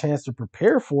Jason a chance to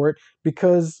prepare for it,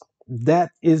 because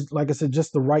that is, like I said,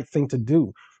 just the right thing to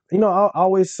do. I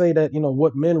always say that,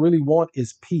 what men really want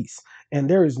is peace. And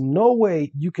there is no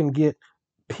way you can get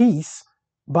peace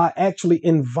by actually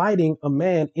inviting a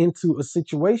man into a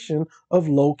situation of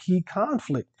low-key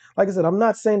conflict. Like I said, I'm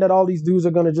not saying that all these dudes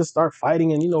are going to just start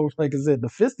fighting and, like I said, the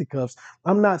fisticuffs.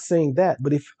 I'm not saying that.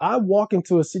 But if I walk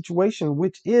into a situation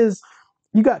which is,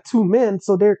 you got two men,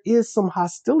 so there is some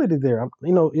hostility there.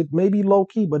 It may be low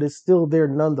key, but it's still there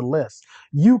nonetheless.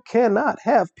 You cannot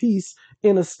have peace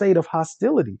in a state of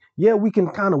hostility. Yeah, we can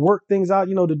kind of work things out,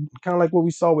 kind of like what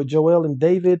we saw with Joel and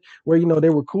David, where, they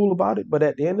were cool about it. But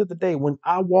at the end of the day, when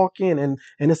I walk in and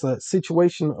it's a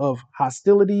situation of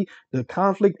hostility, the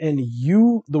conflict, and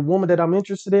you, the woman that I'm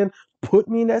interested in, put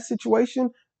me in that situation,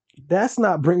 that's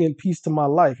not bringing peace to my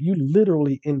life. You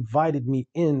literally invited me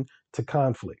into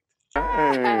conflict.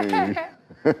 Hey.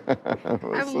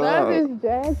 I love this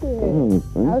jacket.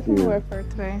 I was gonna wear it for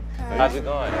today. How's it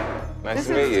going? Nice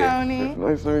to meet you. Tony.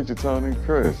 Nice to meet you, Tony.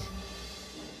 Chris.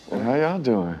 And how y'all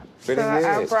doing? Pretty good.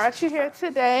 I brought you here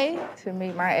today to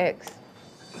meet my ex.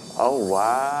 Oh,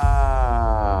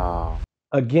 wow.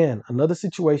 Again, another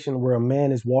situation where a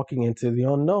man is walking into the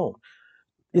unknown.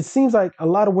 It seems like a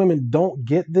lot of women don't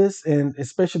get this, and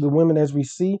especially the women as we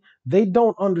see, they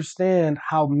don't understand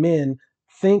how men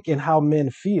think and how men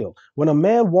feel. When a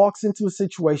man walks into a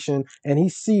situation and he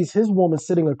sees his woman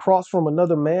sitting across from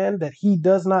another man that he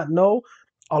does not know,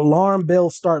 alarm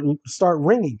bells start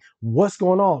ringing. What's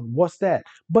going on? What's that?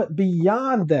 But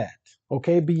beyond that,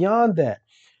 beyond that,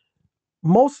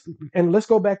 and let's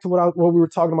go back to what we were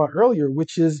talking about earlier,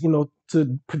 which is,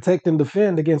 to protect and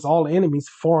defend against all enemies,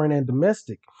 foreign and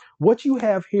domestic. What you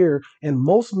have here, and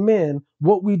most men,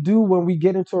 what we do when we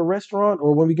get into a restaurant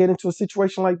or when we get into a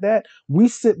situation like that, we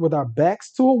sit with our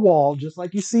backs to a wall, just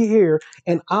like you see here,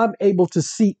 and I'm able to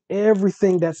see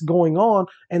everything that's going on.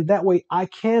 And that way I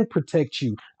can protect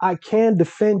you. I can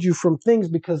defend you from things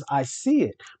because I see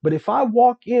it. But if I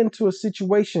walk into a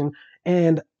situation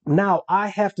and now I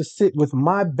have to sit with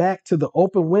my back to the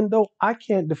open window, I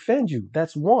can't defend you.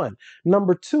 That's one.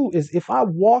 Number two is if I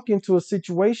walk into a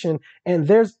situation and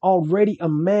there's already a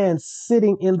man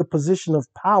sitting in the position of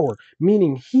power,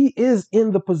 meaning he is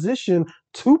in the position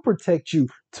to protect you,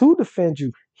 to defend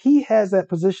you. He has that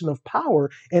position of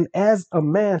power. And as a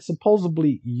man,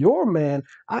 supposedly your man,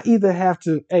 I either have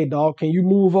to, hey, dog, can you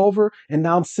move over? And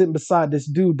now I'm sitting beside this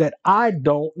dude that I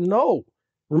don't know.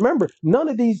 Remember, none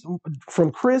of these, from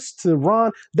Chris to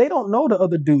Ron, they don't know the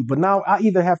other dude. But now I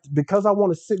either have to, because I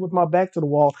want to sit with my back to the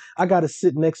wall, I got to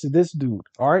sit next to this dude.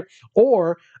 All right.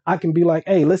 Or I can be like,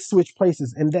 hey, let's switch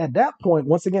places. And at that point,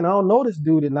 once again, I don't know this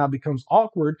dude. It now becomes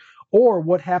awkward. Or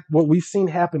what we've seen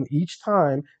happen each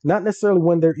time, not necessarily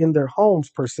when they're in their homes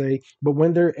per se, but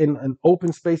when they're in an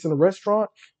open space in a restaurant.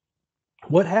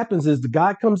 What happens is the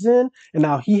guy comes in and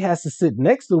now he has to sit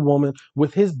next to the woman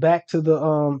with his back to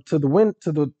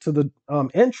the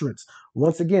entrance.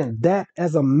 Once again, that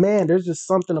as a man, there's just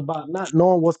something about not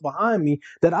knowing what's behind me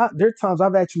that there are times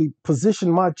I've actually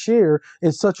positioned my chair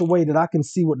in such a way that I can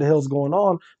see what the hell's going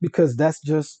on, because that's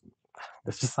just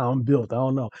how I'm built. I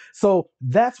don't know. So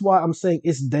that's why I'm saying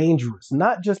it's dangerous.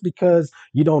 Not just because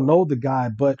you don't know the guy,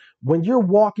 but when you're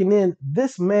walking in,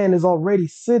 this man is already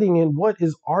sitting in what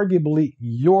is arguably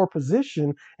your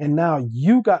position. And now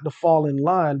you got to fall in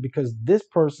line because this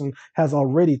person has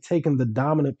already taken the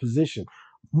dominant position.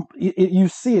 You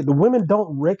see it. The women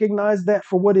don't recognize that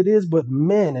for what it is, but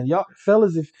men, and y'all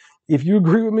fellas, if you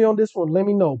agree with me on this one, let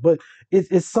me know. But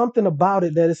it's something about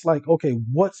it that it's like, okay,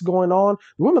 what's going on?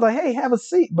 The woman's like, hey, have a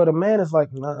seat. But a man is like,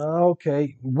 nah,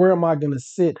 okay, where am I going to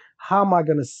sit? How am I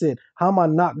going to sit? How am I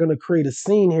not going to create a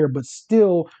scene here, but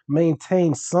still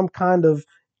maintain some kind of,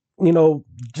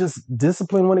 just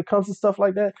discipline when it comes to stuff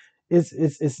like that?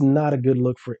 It's not a good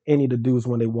look for any of the dudes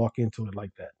when they walk into it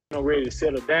like that. I'm ready to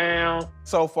settle down.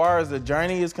 So far as the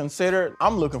journey is considered,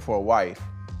 I'm looking for a wife.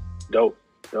 Dope.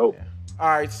 Yeah. All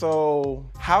right, so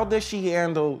how does she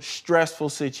handle stressful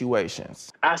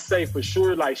situations? I say for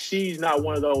sure, like, she's not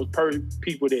one of those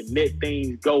people that let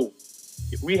things go.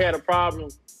 If we had a problem,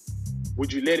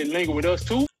 would you let it linger with us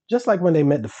too? Just like when they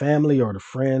met the family or the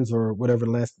friends or whatever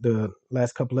the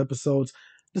last couple episodes,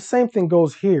 the same thing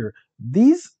goes here.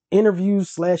 These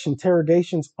interviews /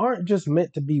 interrogations aren't just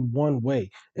meant to be one way.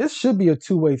 It should be a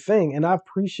two-way thing. And I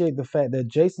appreciate the fact that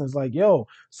Jason is like, yo,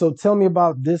 so tell me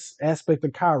about this aspect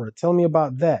of Kyra. Tell me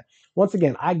about that. Once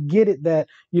again, I get it that,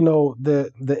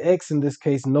 the ex in this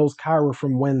case knows Kyra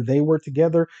from when they were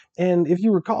together. And if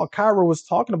you recall, Kyra was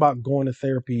talking about going to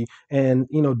therapy and,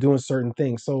 doing certain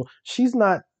things. So she's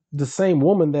not the same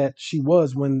woman that she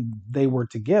was when they were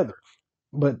together.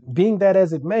 But being that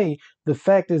as it may, the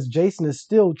fact is Jason is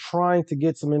still trying to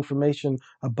get some information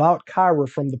about Kyra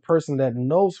from the person that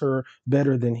knows her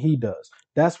better than he does.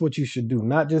 That's what you should do.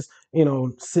 Not just,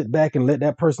 sit back and let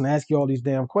that person ask you all these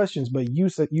damn questions, but you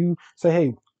say,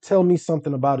 hey, tell me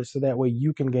something about it so that way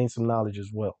you can gain some knowledge as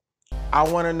well. I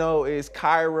want to know, is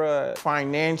Kyra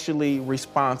financially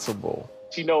responsible?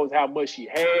 She knows how much she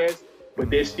has, but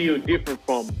that's still different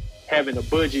from having a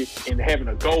budget and having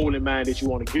a goal in mind that you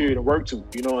want to gear it and work to.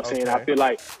 You know what I'm saying? I feel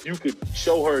like you could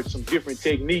show her some different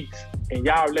techniques, and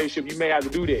y'all relationship, you may have to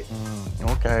do that.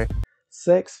 Okay.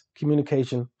 Sex,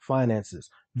 communication, finances.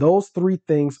 Those three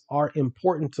things are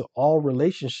important to all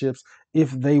relationships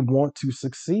if they want to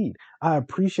succeed. I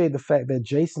appreciate the fact that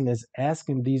Jason is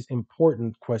asking these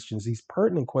important questions, these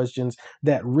pertinent questions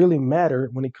that really matter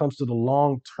when it comes to the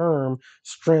long-term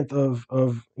strength of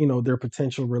their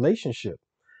potential relationship.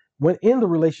 When in the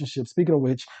relationship, speaking of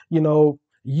which,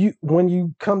 when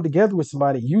you come together with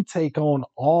somebody, you take on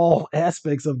all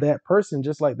aspects of that person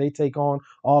just like they take on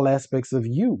all aspects of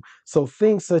you. So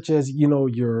things such as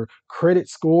your credit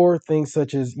score, things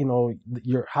such as your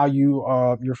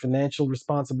financial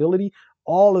responsibility,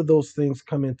 all of those things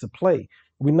come into play.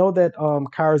 We know that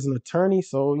Kyra's an attorney,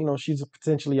 so she's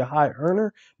potentially a high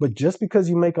earner. But just because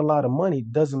you make a lot of money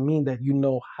doesn't mean that you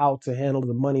know how to handle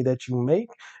the money that you make.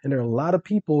 And there are a lot of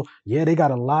people, they got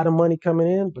a lot of money coming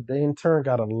in, but they in turn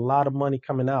got a lot of money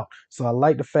coming out. So I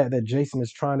like the fact that Jason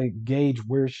is trying to gauge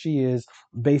where she is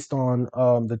based on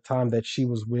the time that she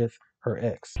was with her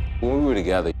ex. When we were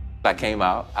together, I came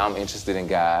out, I'm interested in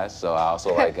guys, so I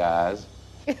also like guys.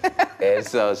 And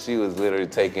so she was literally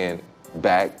taken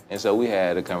back, and so we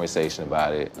had a conversation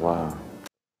about it. Wow.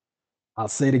 I'll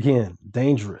say it again,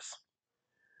 dangerous.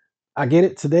 I get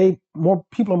it. Today, more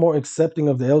people are more accepting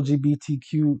of the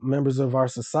LGBTQ members of our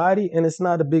society, and it's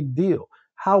not a big deal.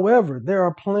 However, there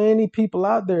are plenty of people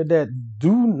out there that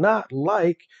do not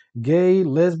like gay,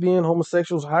 lesbian,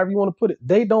 homosexuals, however you want to put it.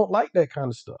 They don't like that kind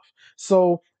of stuff.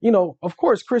 So, of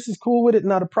course, Chris is cool with it,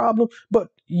 not a problem, but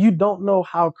you don't know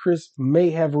how Chris may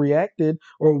have reacted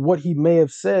or what he may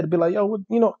have said. Be like, yo,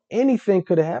 anything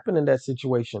could have happened in that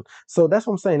situation. So that's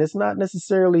what I'm saying. It's not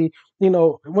necessarily,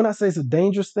 when I say it's a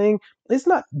dangerous thing, it's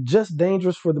not just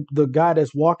dangerous for the guy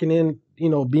that's walking in,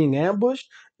 being ambushed.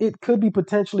 It could be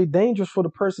potentially dangerous for the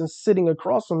person sitting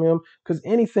across from him because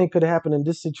anything could happen in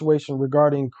this situation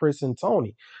regarding Chris and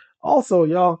Tony. Also,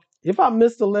 y'all, if I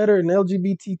missed a letter in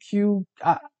LGBTQ,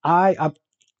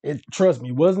 trust me,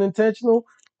 it wasn't intentional.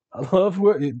 I love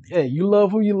you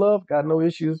love who you love. Got no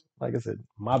issues. Like I said,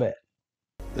 my bad.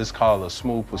 It's called a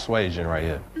smooth persuasion right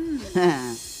here.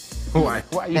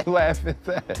 Why you laughing at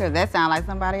that? Because that sounds like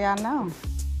somebody I know.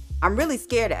 I'm really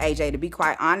scared of AJ, to be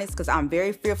quite honest, because I'm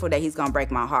very fearful that he's gonna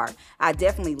break my heart. I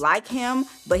definitely like him,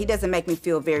 but he doesn't make me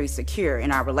feel very secure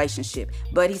in our relationship.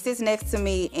 But he sits next to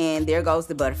me, and there goes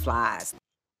the butterflies.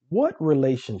 What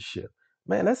relationship?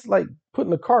 Man, that's like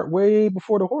putting the cart way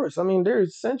before the horse. I mean, they're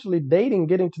essentially dating,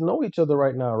 getting to know each other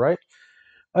right now, right?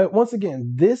 Once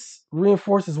again, this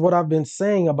reinforces what I've been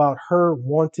saying about her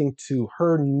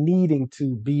needing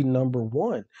to be number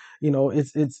one.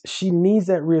 She needs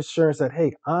that reassurance that,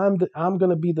 hey, I'm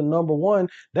gonna be the number one.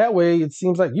 That way, it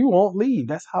seems like you won't leave.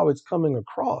 That's how it's coming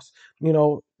across.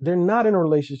 They're not in a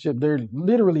relationship. They're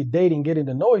literally dating, getting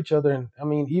to know each other. And I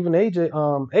mean, even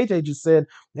AJ just said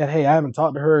that, hey, I haven't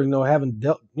talked to her, haven't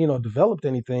developed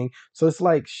anything. So it's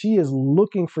like she is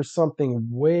looking for something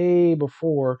way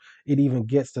before it even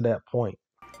gets to that point.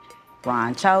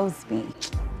 Ron chose me.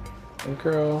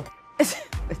 Girl,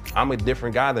 I'm a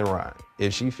different guy than Ron.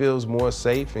 If she feels more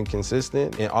safe and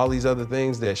consistent and all these other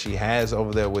things that she has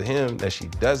over there with him that she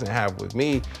doesn't have with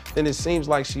me, then it seems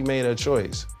like she made her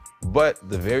choice. But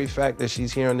the very fact that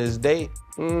she's here on this date,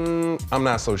 I'm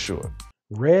not so sure.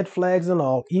 Red flags and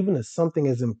all, even as something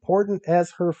as important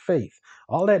as her faith.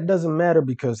 All that doesn't matter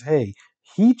because, hey,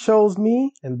 he chose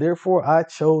me and therefore I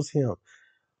chose him.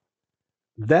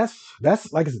 That's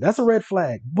like I said, that's a red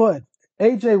flag. But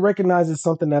AJ recognizes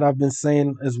something that I've been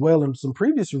saying as well in some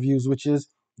previous reviews, which is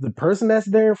the person that's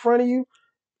there in front of you,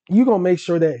 you're going to make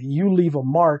sure that you leave a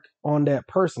mark on that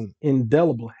person,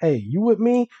 indelible. Hey, you with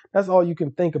me? That's all you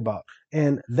can think about.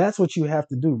 And that's what you have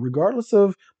to do, regardless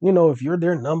of, if you're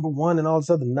their number one and all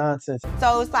this other nonsense.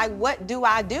 So it's like, what do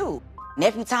I do?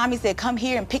 Nephew Tommy said, come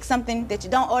here and pick something that you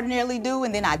don't ordinarily do.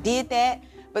 And then I did that.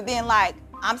 But then,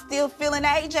 I'm still feeling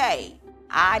AJ.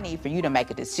 I need for you to make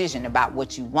a decision about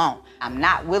what you want. I'm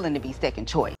not willing to be second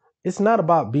choice. It's not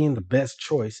about being the best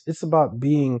choice. It's about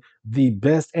being the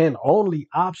best and only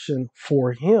option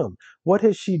for him. What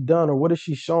has she done or what has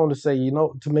she shown to say,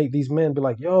 to make these men be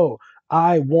like, yo,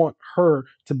 I want her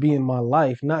to be in my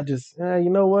life, not just, you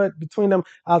know what, between them,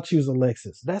 I'll choose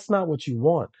Alexis. That's not what you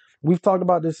want. We've talked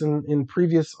about this in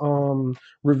previous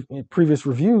previous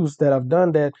reviews that I've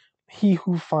done, that he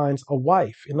who finds a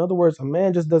wife. In other words, a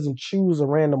man just doesn't choose a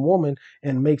random woman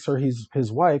and makes her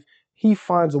his wife. He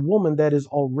finds a woman that is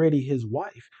already his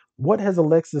wife. What has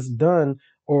Alexis done,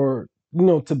 or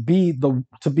to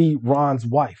be Ron's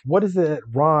wife? What is it that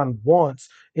Ron wants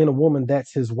in a woman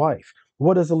that's his wife?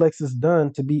 What has Alexis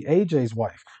done to be AJ's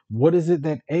wife? What is it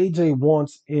that AJ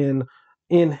wants in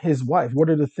his wife? What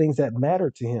are the things that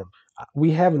matter to him?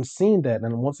 We haven't seen that.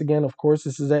 And once again, of course,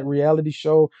 this is that reality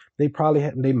show. They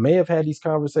may have had these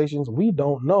conversations. We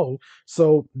don't know.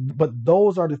 So, but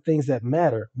those are the things that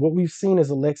matter. What we've seen is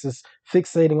Alexis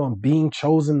fixating on being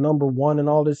chosen number one and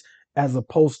all this, as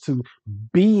opposed to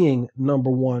being number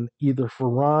one either for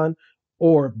Ron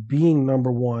or being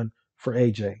number one for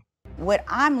AJ. What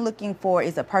I'm looking for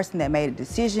is a person that made a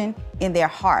decision in their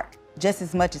heart just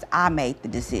as much as I made the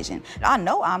decision. I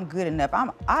know I'm good enough.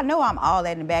 I know I'm all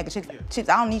that in a bag of chips.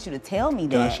 I don't need you to tell me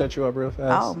that. Can I shut you up real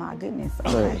fast? Oh my goodness.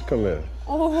 Okay. Come here.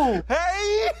 Oh.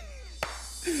 Hey!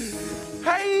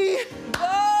 Hey!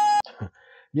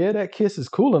 Yeah, that kiss is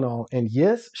cool and all. And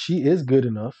yes, she is good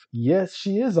enough. Yes,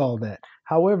 she is all that.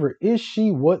 However, is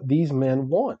she what these men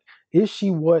want? Is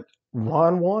she what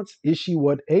Ron wants? Is she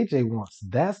what AJ wants?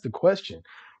 That's the question.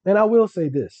 And I will say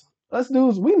this. Us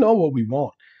dudes, we know what we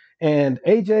want. And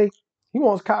AJ, he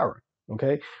wants Kyra.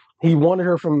 Okay. He wanted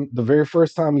her from the very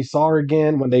first time he saw her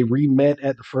again, when they re-met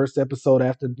at the first episode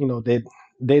after,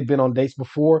 they'd been on dates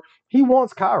before. He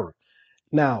wants Kyra.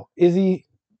 Now, is he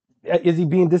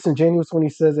being disingenuous when he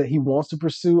says that he wants to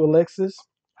pursue Alexis?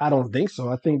 I don't think so.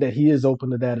 I think that he is open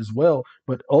to that as well.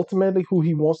 But ultimately, who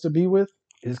he wants to be with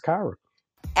is Kyra.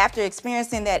 After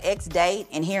experiencing that ex-date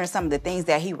and hearing some of the things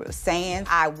that he was saying,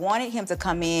 I wanted him to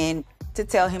come in to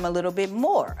tell him a little bit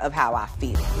more of how I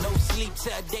feel.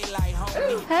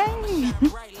 Hey.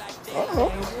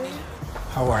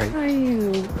 How are you? How are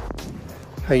you?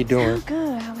 How you doing? I'm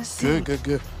good. I was sick.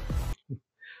 Good.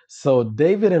 So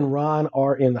David and Ron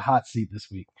are in the hot seat this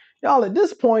week. Y'all, at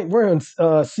this point, we're in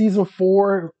season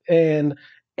 4, and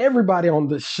everybody on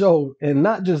the show, and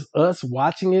not just us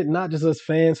watching it, not just us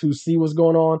fans who see what's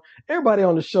going on, everybody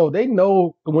on the show, they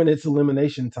know when it's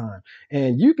elimination time.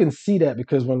 And you can see that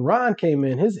because when Ron came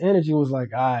in, his energy was like,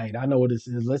 all right, I know what this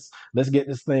is. Let's get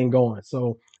this thing going.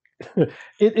 So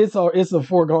it's a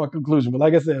foregone conclusion. But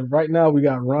like I said, right now we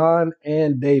got Ron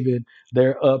and David.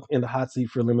 They're up in the hot seat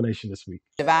for elimination this week.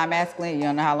 Divine masculine, you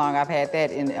don't know how long I've had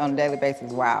that on a daily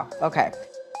basis. Wow. Okay.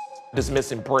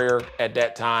 Dismissing prayer at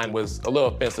that time was a little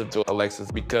offensive to Alexis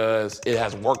because it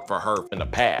has worked for her in the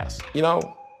past. You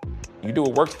do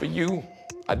what works for you,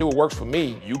 I do what works for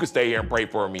me. You can stay here and pray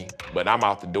for me, but I'm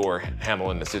out the door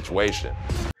handling the situation.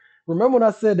 Remember when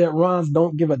I said that Ron's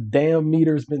don't give a damn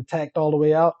meter has been tacked all the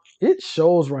way out? It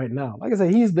shows right now. Like I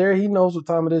said, he's there. He knows what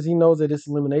time it is. He knows that it's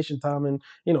elimination time, and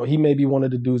he may be one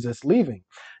of the dudes that's leaving.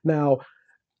 Now,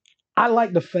 I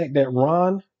like the fact that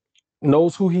Ron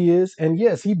knows who he is, and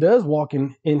yes, he does walk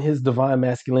in his divine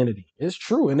masculinity. It's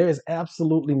true, and there is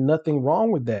absolutely nothing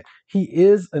wrong with that. He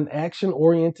is an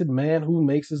action-oriented man who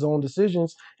makes his own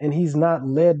decisions, and he's not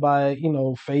led by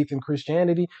faith in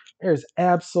Christianity. There's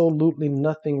absolutely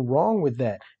nothing wrong with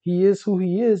that. He is who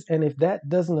he is, and if that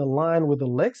doesn't align with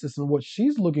Alexis and what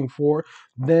she's looking for,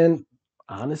 then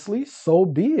honestly, so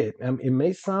be it. It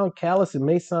may sound callous, it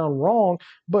may sound wrong,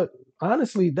 but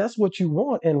honestly, that's what you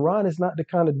want. And Ron is not the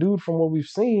kind of dude, from what we've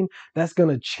seen, that's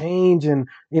going to change and,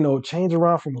 change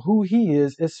around from who he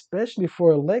is, especially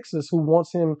for Alexis, who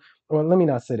wants him. Well, let me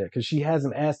not say that, because she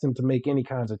hasn't asked him to make any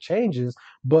kinds of changes,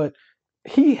 but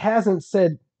he hasn't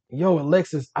said, yo,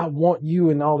 Alexis, I want you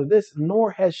and all of this,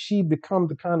 nor has she become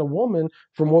the kind of woman,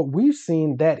 from what we've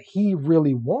seen, that he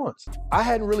really wants. I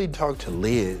hadn't really talked to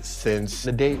Liz since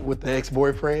the date with the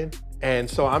ex-boyfriend. And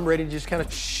so I'm ready to just kind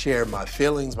of share my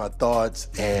feelings, my thoughts,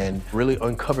 and really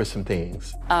uncover some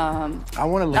things. I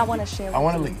want to leave. I want to share. I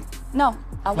want to leave. No,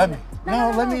 I want.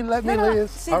 Let me,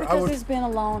 Liz. See, because it's been a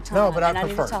long time. No, but and I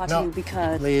need to talk to you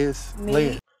because Liz.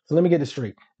 So let me get this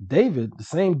straight. David, the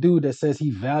same dude that says he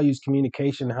values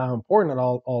communication and how important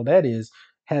all that is,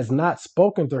 has not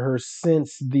spoken to her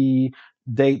since the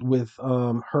date with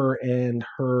her and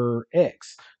her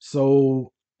ex.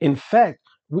 So in fact,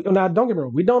 now don't get me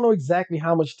wrong, we don't know exactly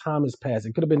how much time has passed.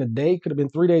 It could have been a day, could have been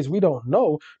 3 days, we don't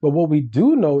know. But what we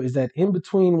do know is that in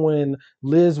between when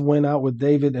Liz went out with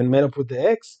David and met up with the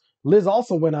ex, Liz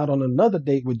also went out on another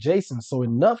date with Jason. So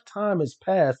enough time has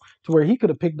passed to where he could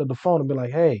have picked up the phone and been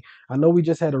like, hey, I know we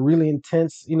just had a really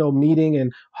intense, meeting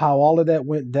and how all of that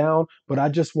went down, but I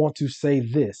just want to say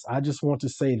this. I just want to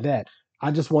say that.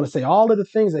 I just want to say all of the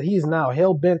things that he's now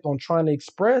hell bent on trying to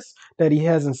express that he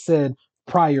hasn't said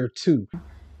prior to.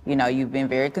 You've been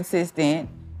very consistent.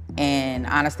 And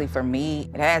honestly, for me,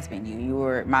 it has been you. You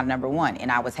were my number one.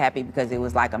 And I was happy because it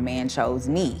was like a man chose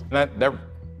me. That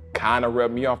kind of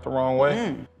rubbed me off the wrong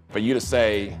way. For you to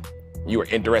say you were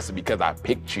interested because I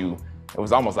picked you, it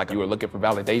was almost like you were looking for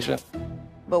validation.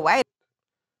 But wait.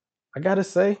 I gotta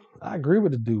say, I agree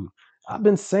with the dude. I've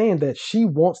been saying that she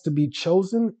wants to be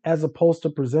chosen as opposed to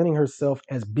presenting herself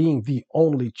as being the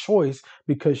only choice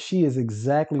because she is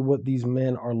exactly what these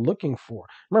men are looking for.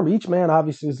 Remember, each man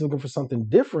obviously is looking for something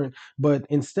different, but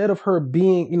instead of her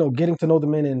being, getting to know the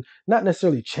men and not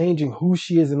necessarily changing who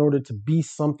she is in order to be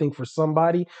something for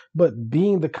somebody, but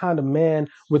being the kind of man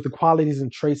with the qualities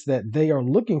and traits that they are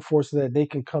looking for so that they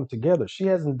can come together. She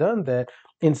hasn't done that.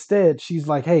 Instead, she's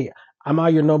like, hey, am I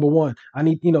your number one? I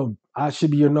need, I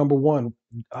should be your number one.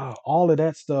 All of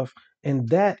that stuff. And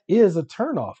that is a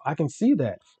turnoff. I can see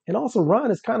that. And also, Ron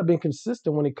has kind of been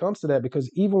consistent when it comes to that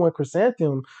because even when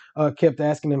Chrysanthemum kept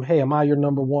asking him, hey, am I your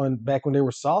number one back when they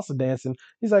were salsa dancing?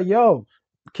 He's like, yo,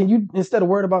 can you, instead of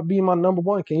worried about being my number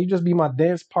one, can you just be my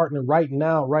dance partner right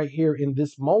now, right here in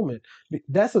this moment?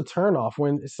 That's a turnoff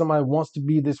when somebody wants to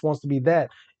be this, wants to be that,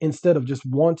 instead of just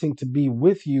wanting to be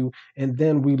with you, and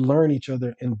then we learn each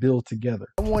other and build together.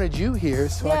 I wanted you here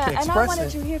so I can express it. and I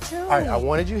wanted you here too. All right, I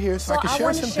wanted you here so I could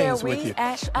share some things with you.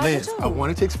 Liz, I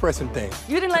wanted to express some things.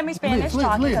 You didn't let me finish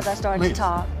talking because I started to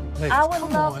talk. Liz, I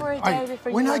would love for it, David, for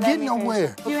you we're to not let getting me nowhere.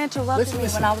 finish. You interrupted me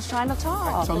when I was trying to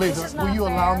talk. So, Liz, will you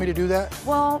allow me to do that?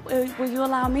 Well, will you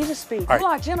allow me to speak? Right. You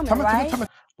are a gentleman, right?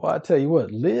 Well, I tell you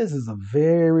what, Liz is a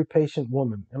very patient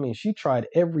woman. I mean, she tried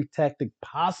every tactic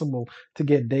possible to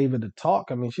get David to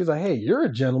talk. I mean, she's like, hey, you're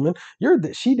a gentleman.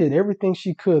 She did everything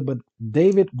she could, but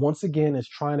David, once again, is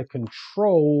trying to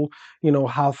control,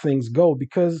 how things go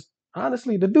because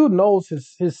honestly, the dude knows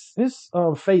his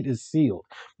fate is sealed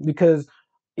because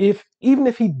even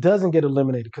if he doesn't get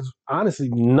eliminated, because honestly,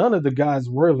 none of the guys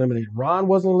were eliminated. Ron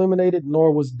wasn't eliminated,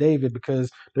 nor was David,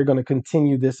 because they're going to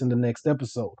continue this in the next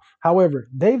episode. However,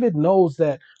 David knows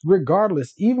that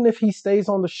regardless, even if he stays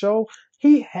on the show,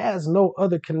 he has no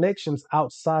other connections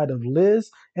outside of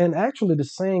Liz. And actually, the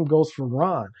same goes for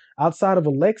Ron. Outside of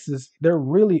Alexis, there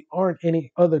really aren't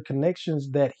any other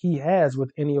connections that he has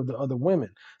with any of the other women.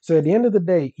 So at the end of the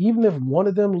day, even if one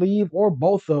of them leave or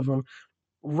both of them,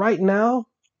 right now,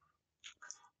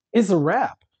 it's a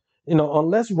wrap.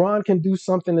 Unless Ron can do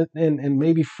something and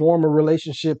maybe form a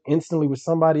relationship instantly with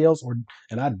somebody else,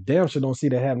 and I damn sure don't see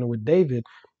that happening with David.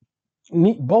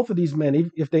 Both of these men,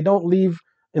 if they don't leave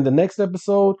in the next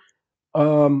episode,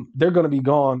 they're going to be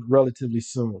gone relatively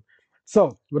soon.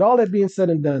 So, with all that being said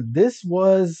and done, this,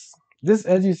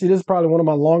 as you see, this is probably one of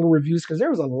my longer reviews because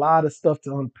there was a lot of stuff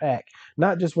to unpack,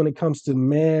 not just when it comes to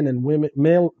men and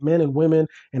women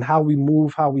and how we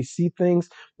move, how we see things,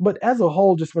 but as a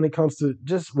whole, just when it comes to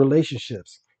just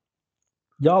relationships.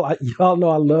 Y'all know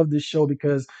I love this show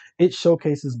because it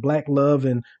showcases Black love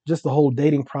and just the whole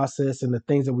dating process and the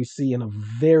things that we see in a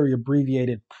very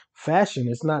abbreviated fashion.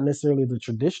 It's not necessarily the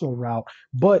traditional route,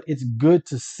 but it's good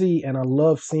to see, and I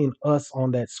love seeing us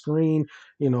on that screen.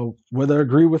 Whether I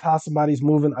agree with how somebody's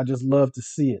moving, I just love to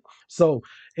see it. So,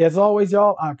 as always,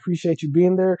 y'all, I appreciate you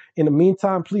being there. In the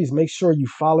meantime, please make sure you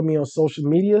follow me on social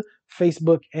media,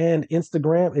 Facebook and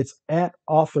Instagram. It's at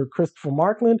author Christopher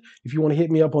Markland. If you want to hit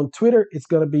me up on Twitter, it's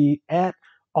going to be at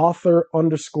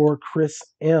author_Chris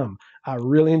M. I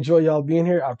really enjoy y'all being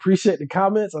here. I appreciate the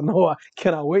comments. I know I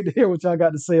cannot wait to hear what y'all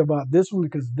got to say about this one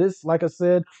because this, like I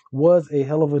said, was a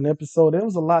hell of an episode. It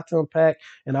was a lot to unpack,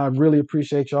 and I really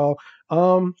appreciate y'all.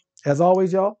 As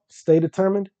always, y'all, stay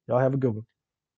determined. Y'all have a good one.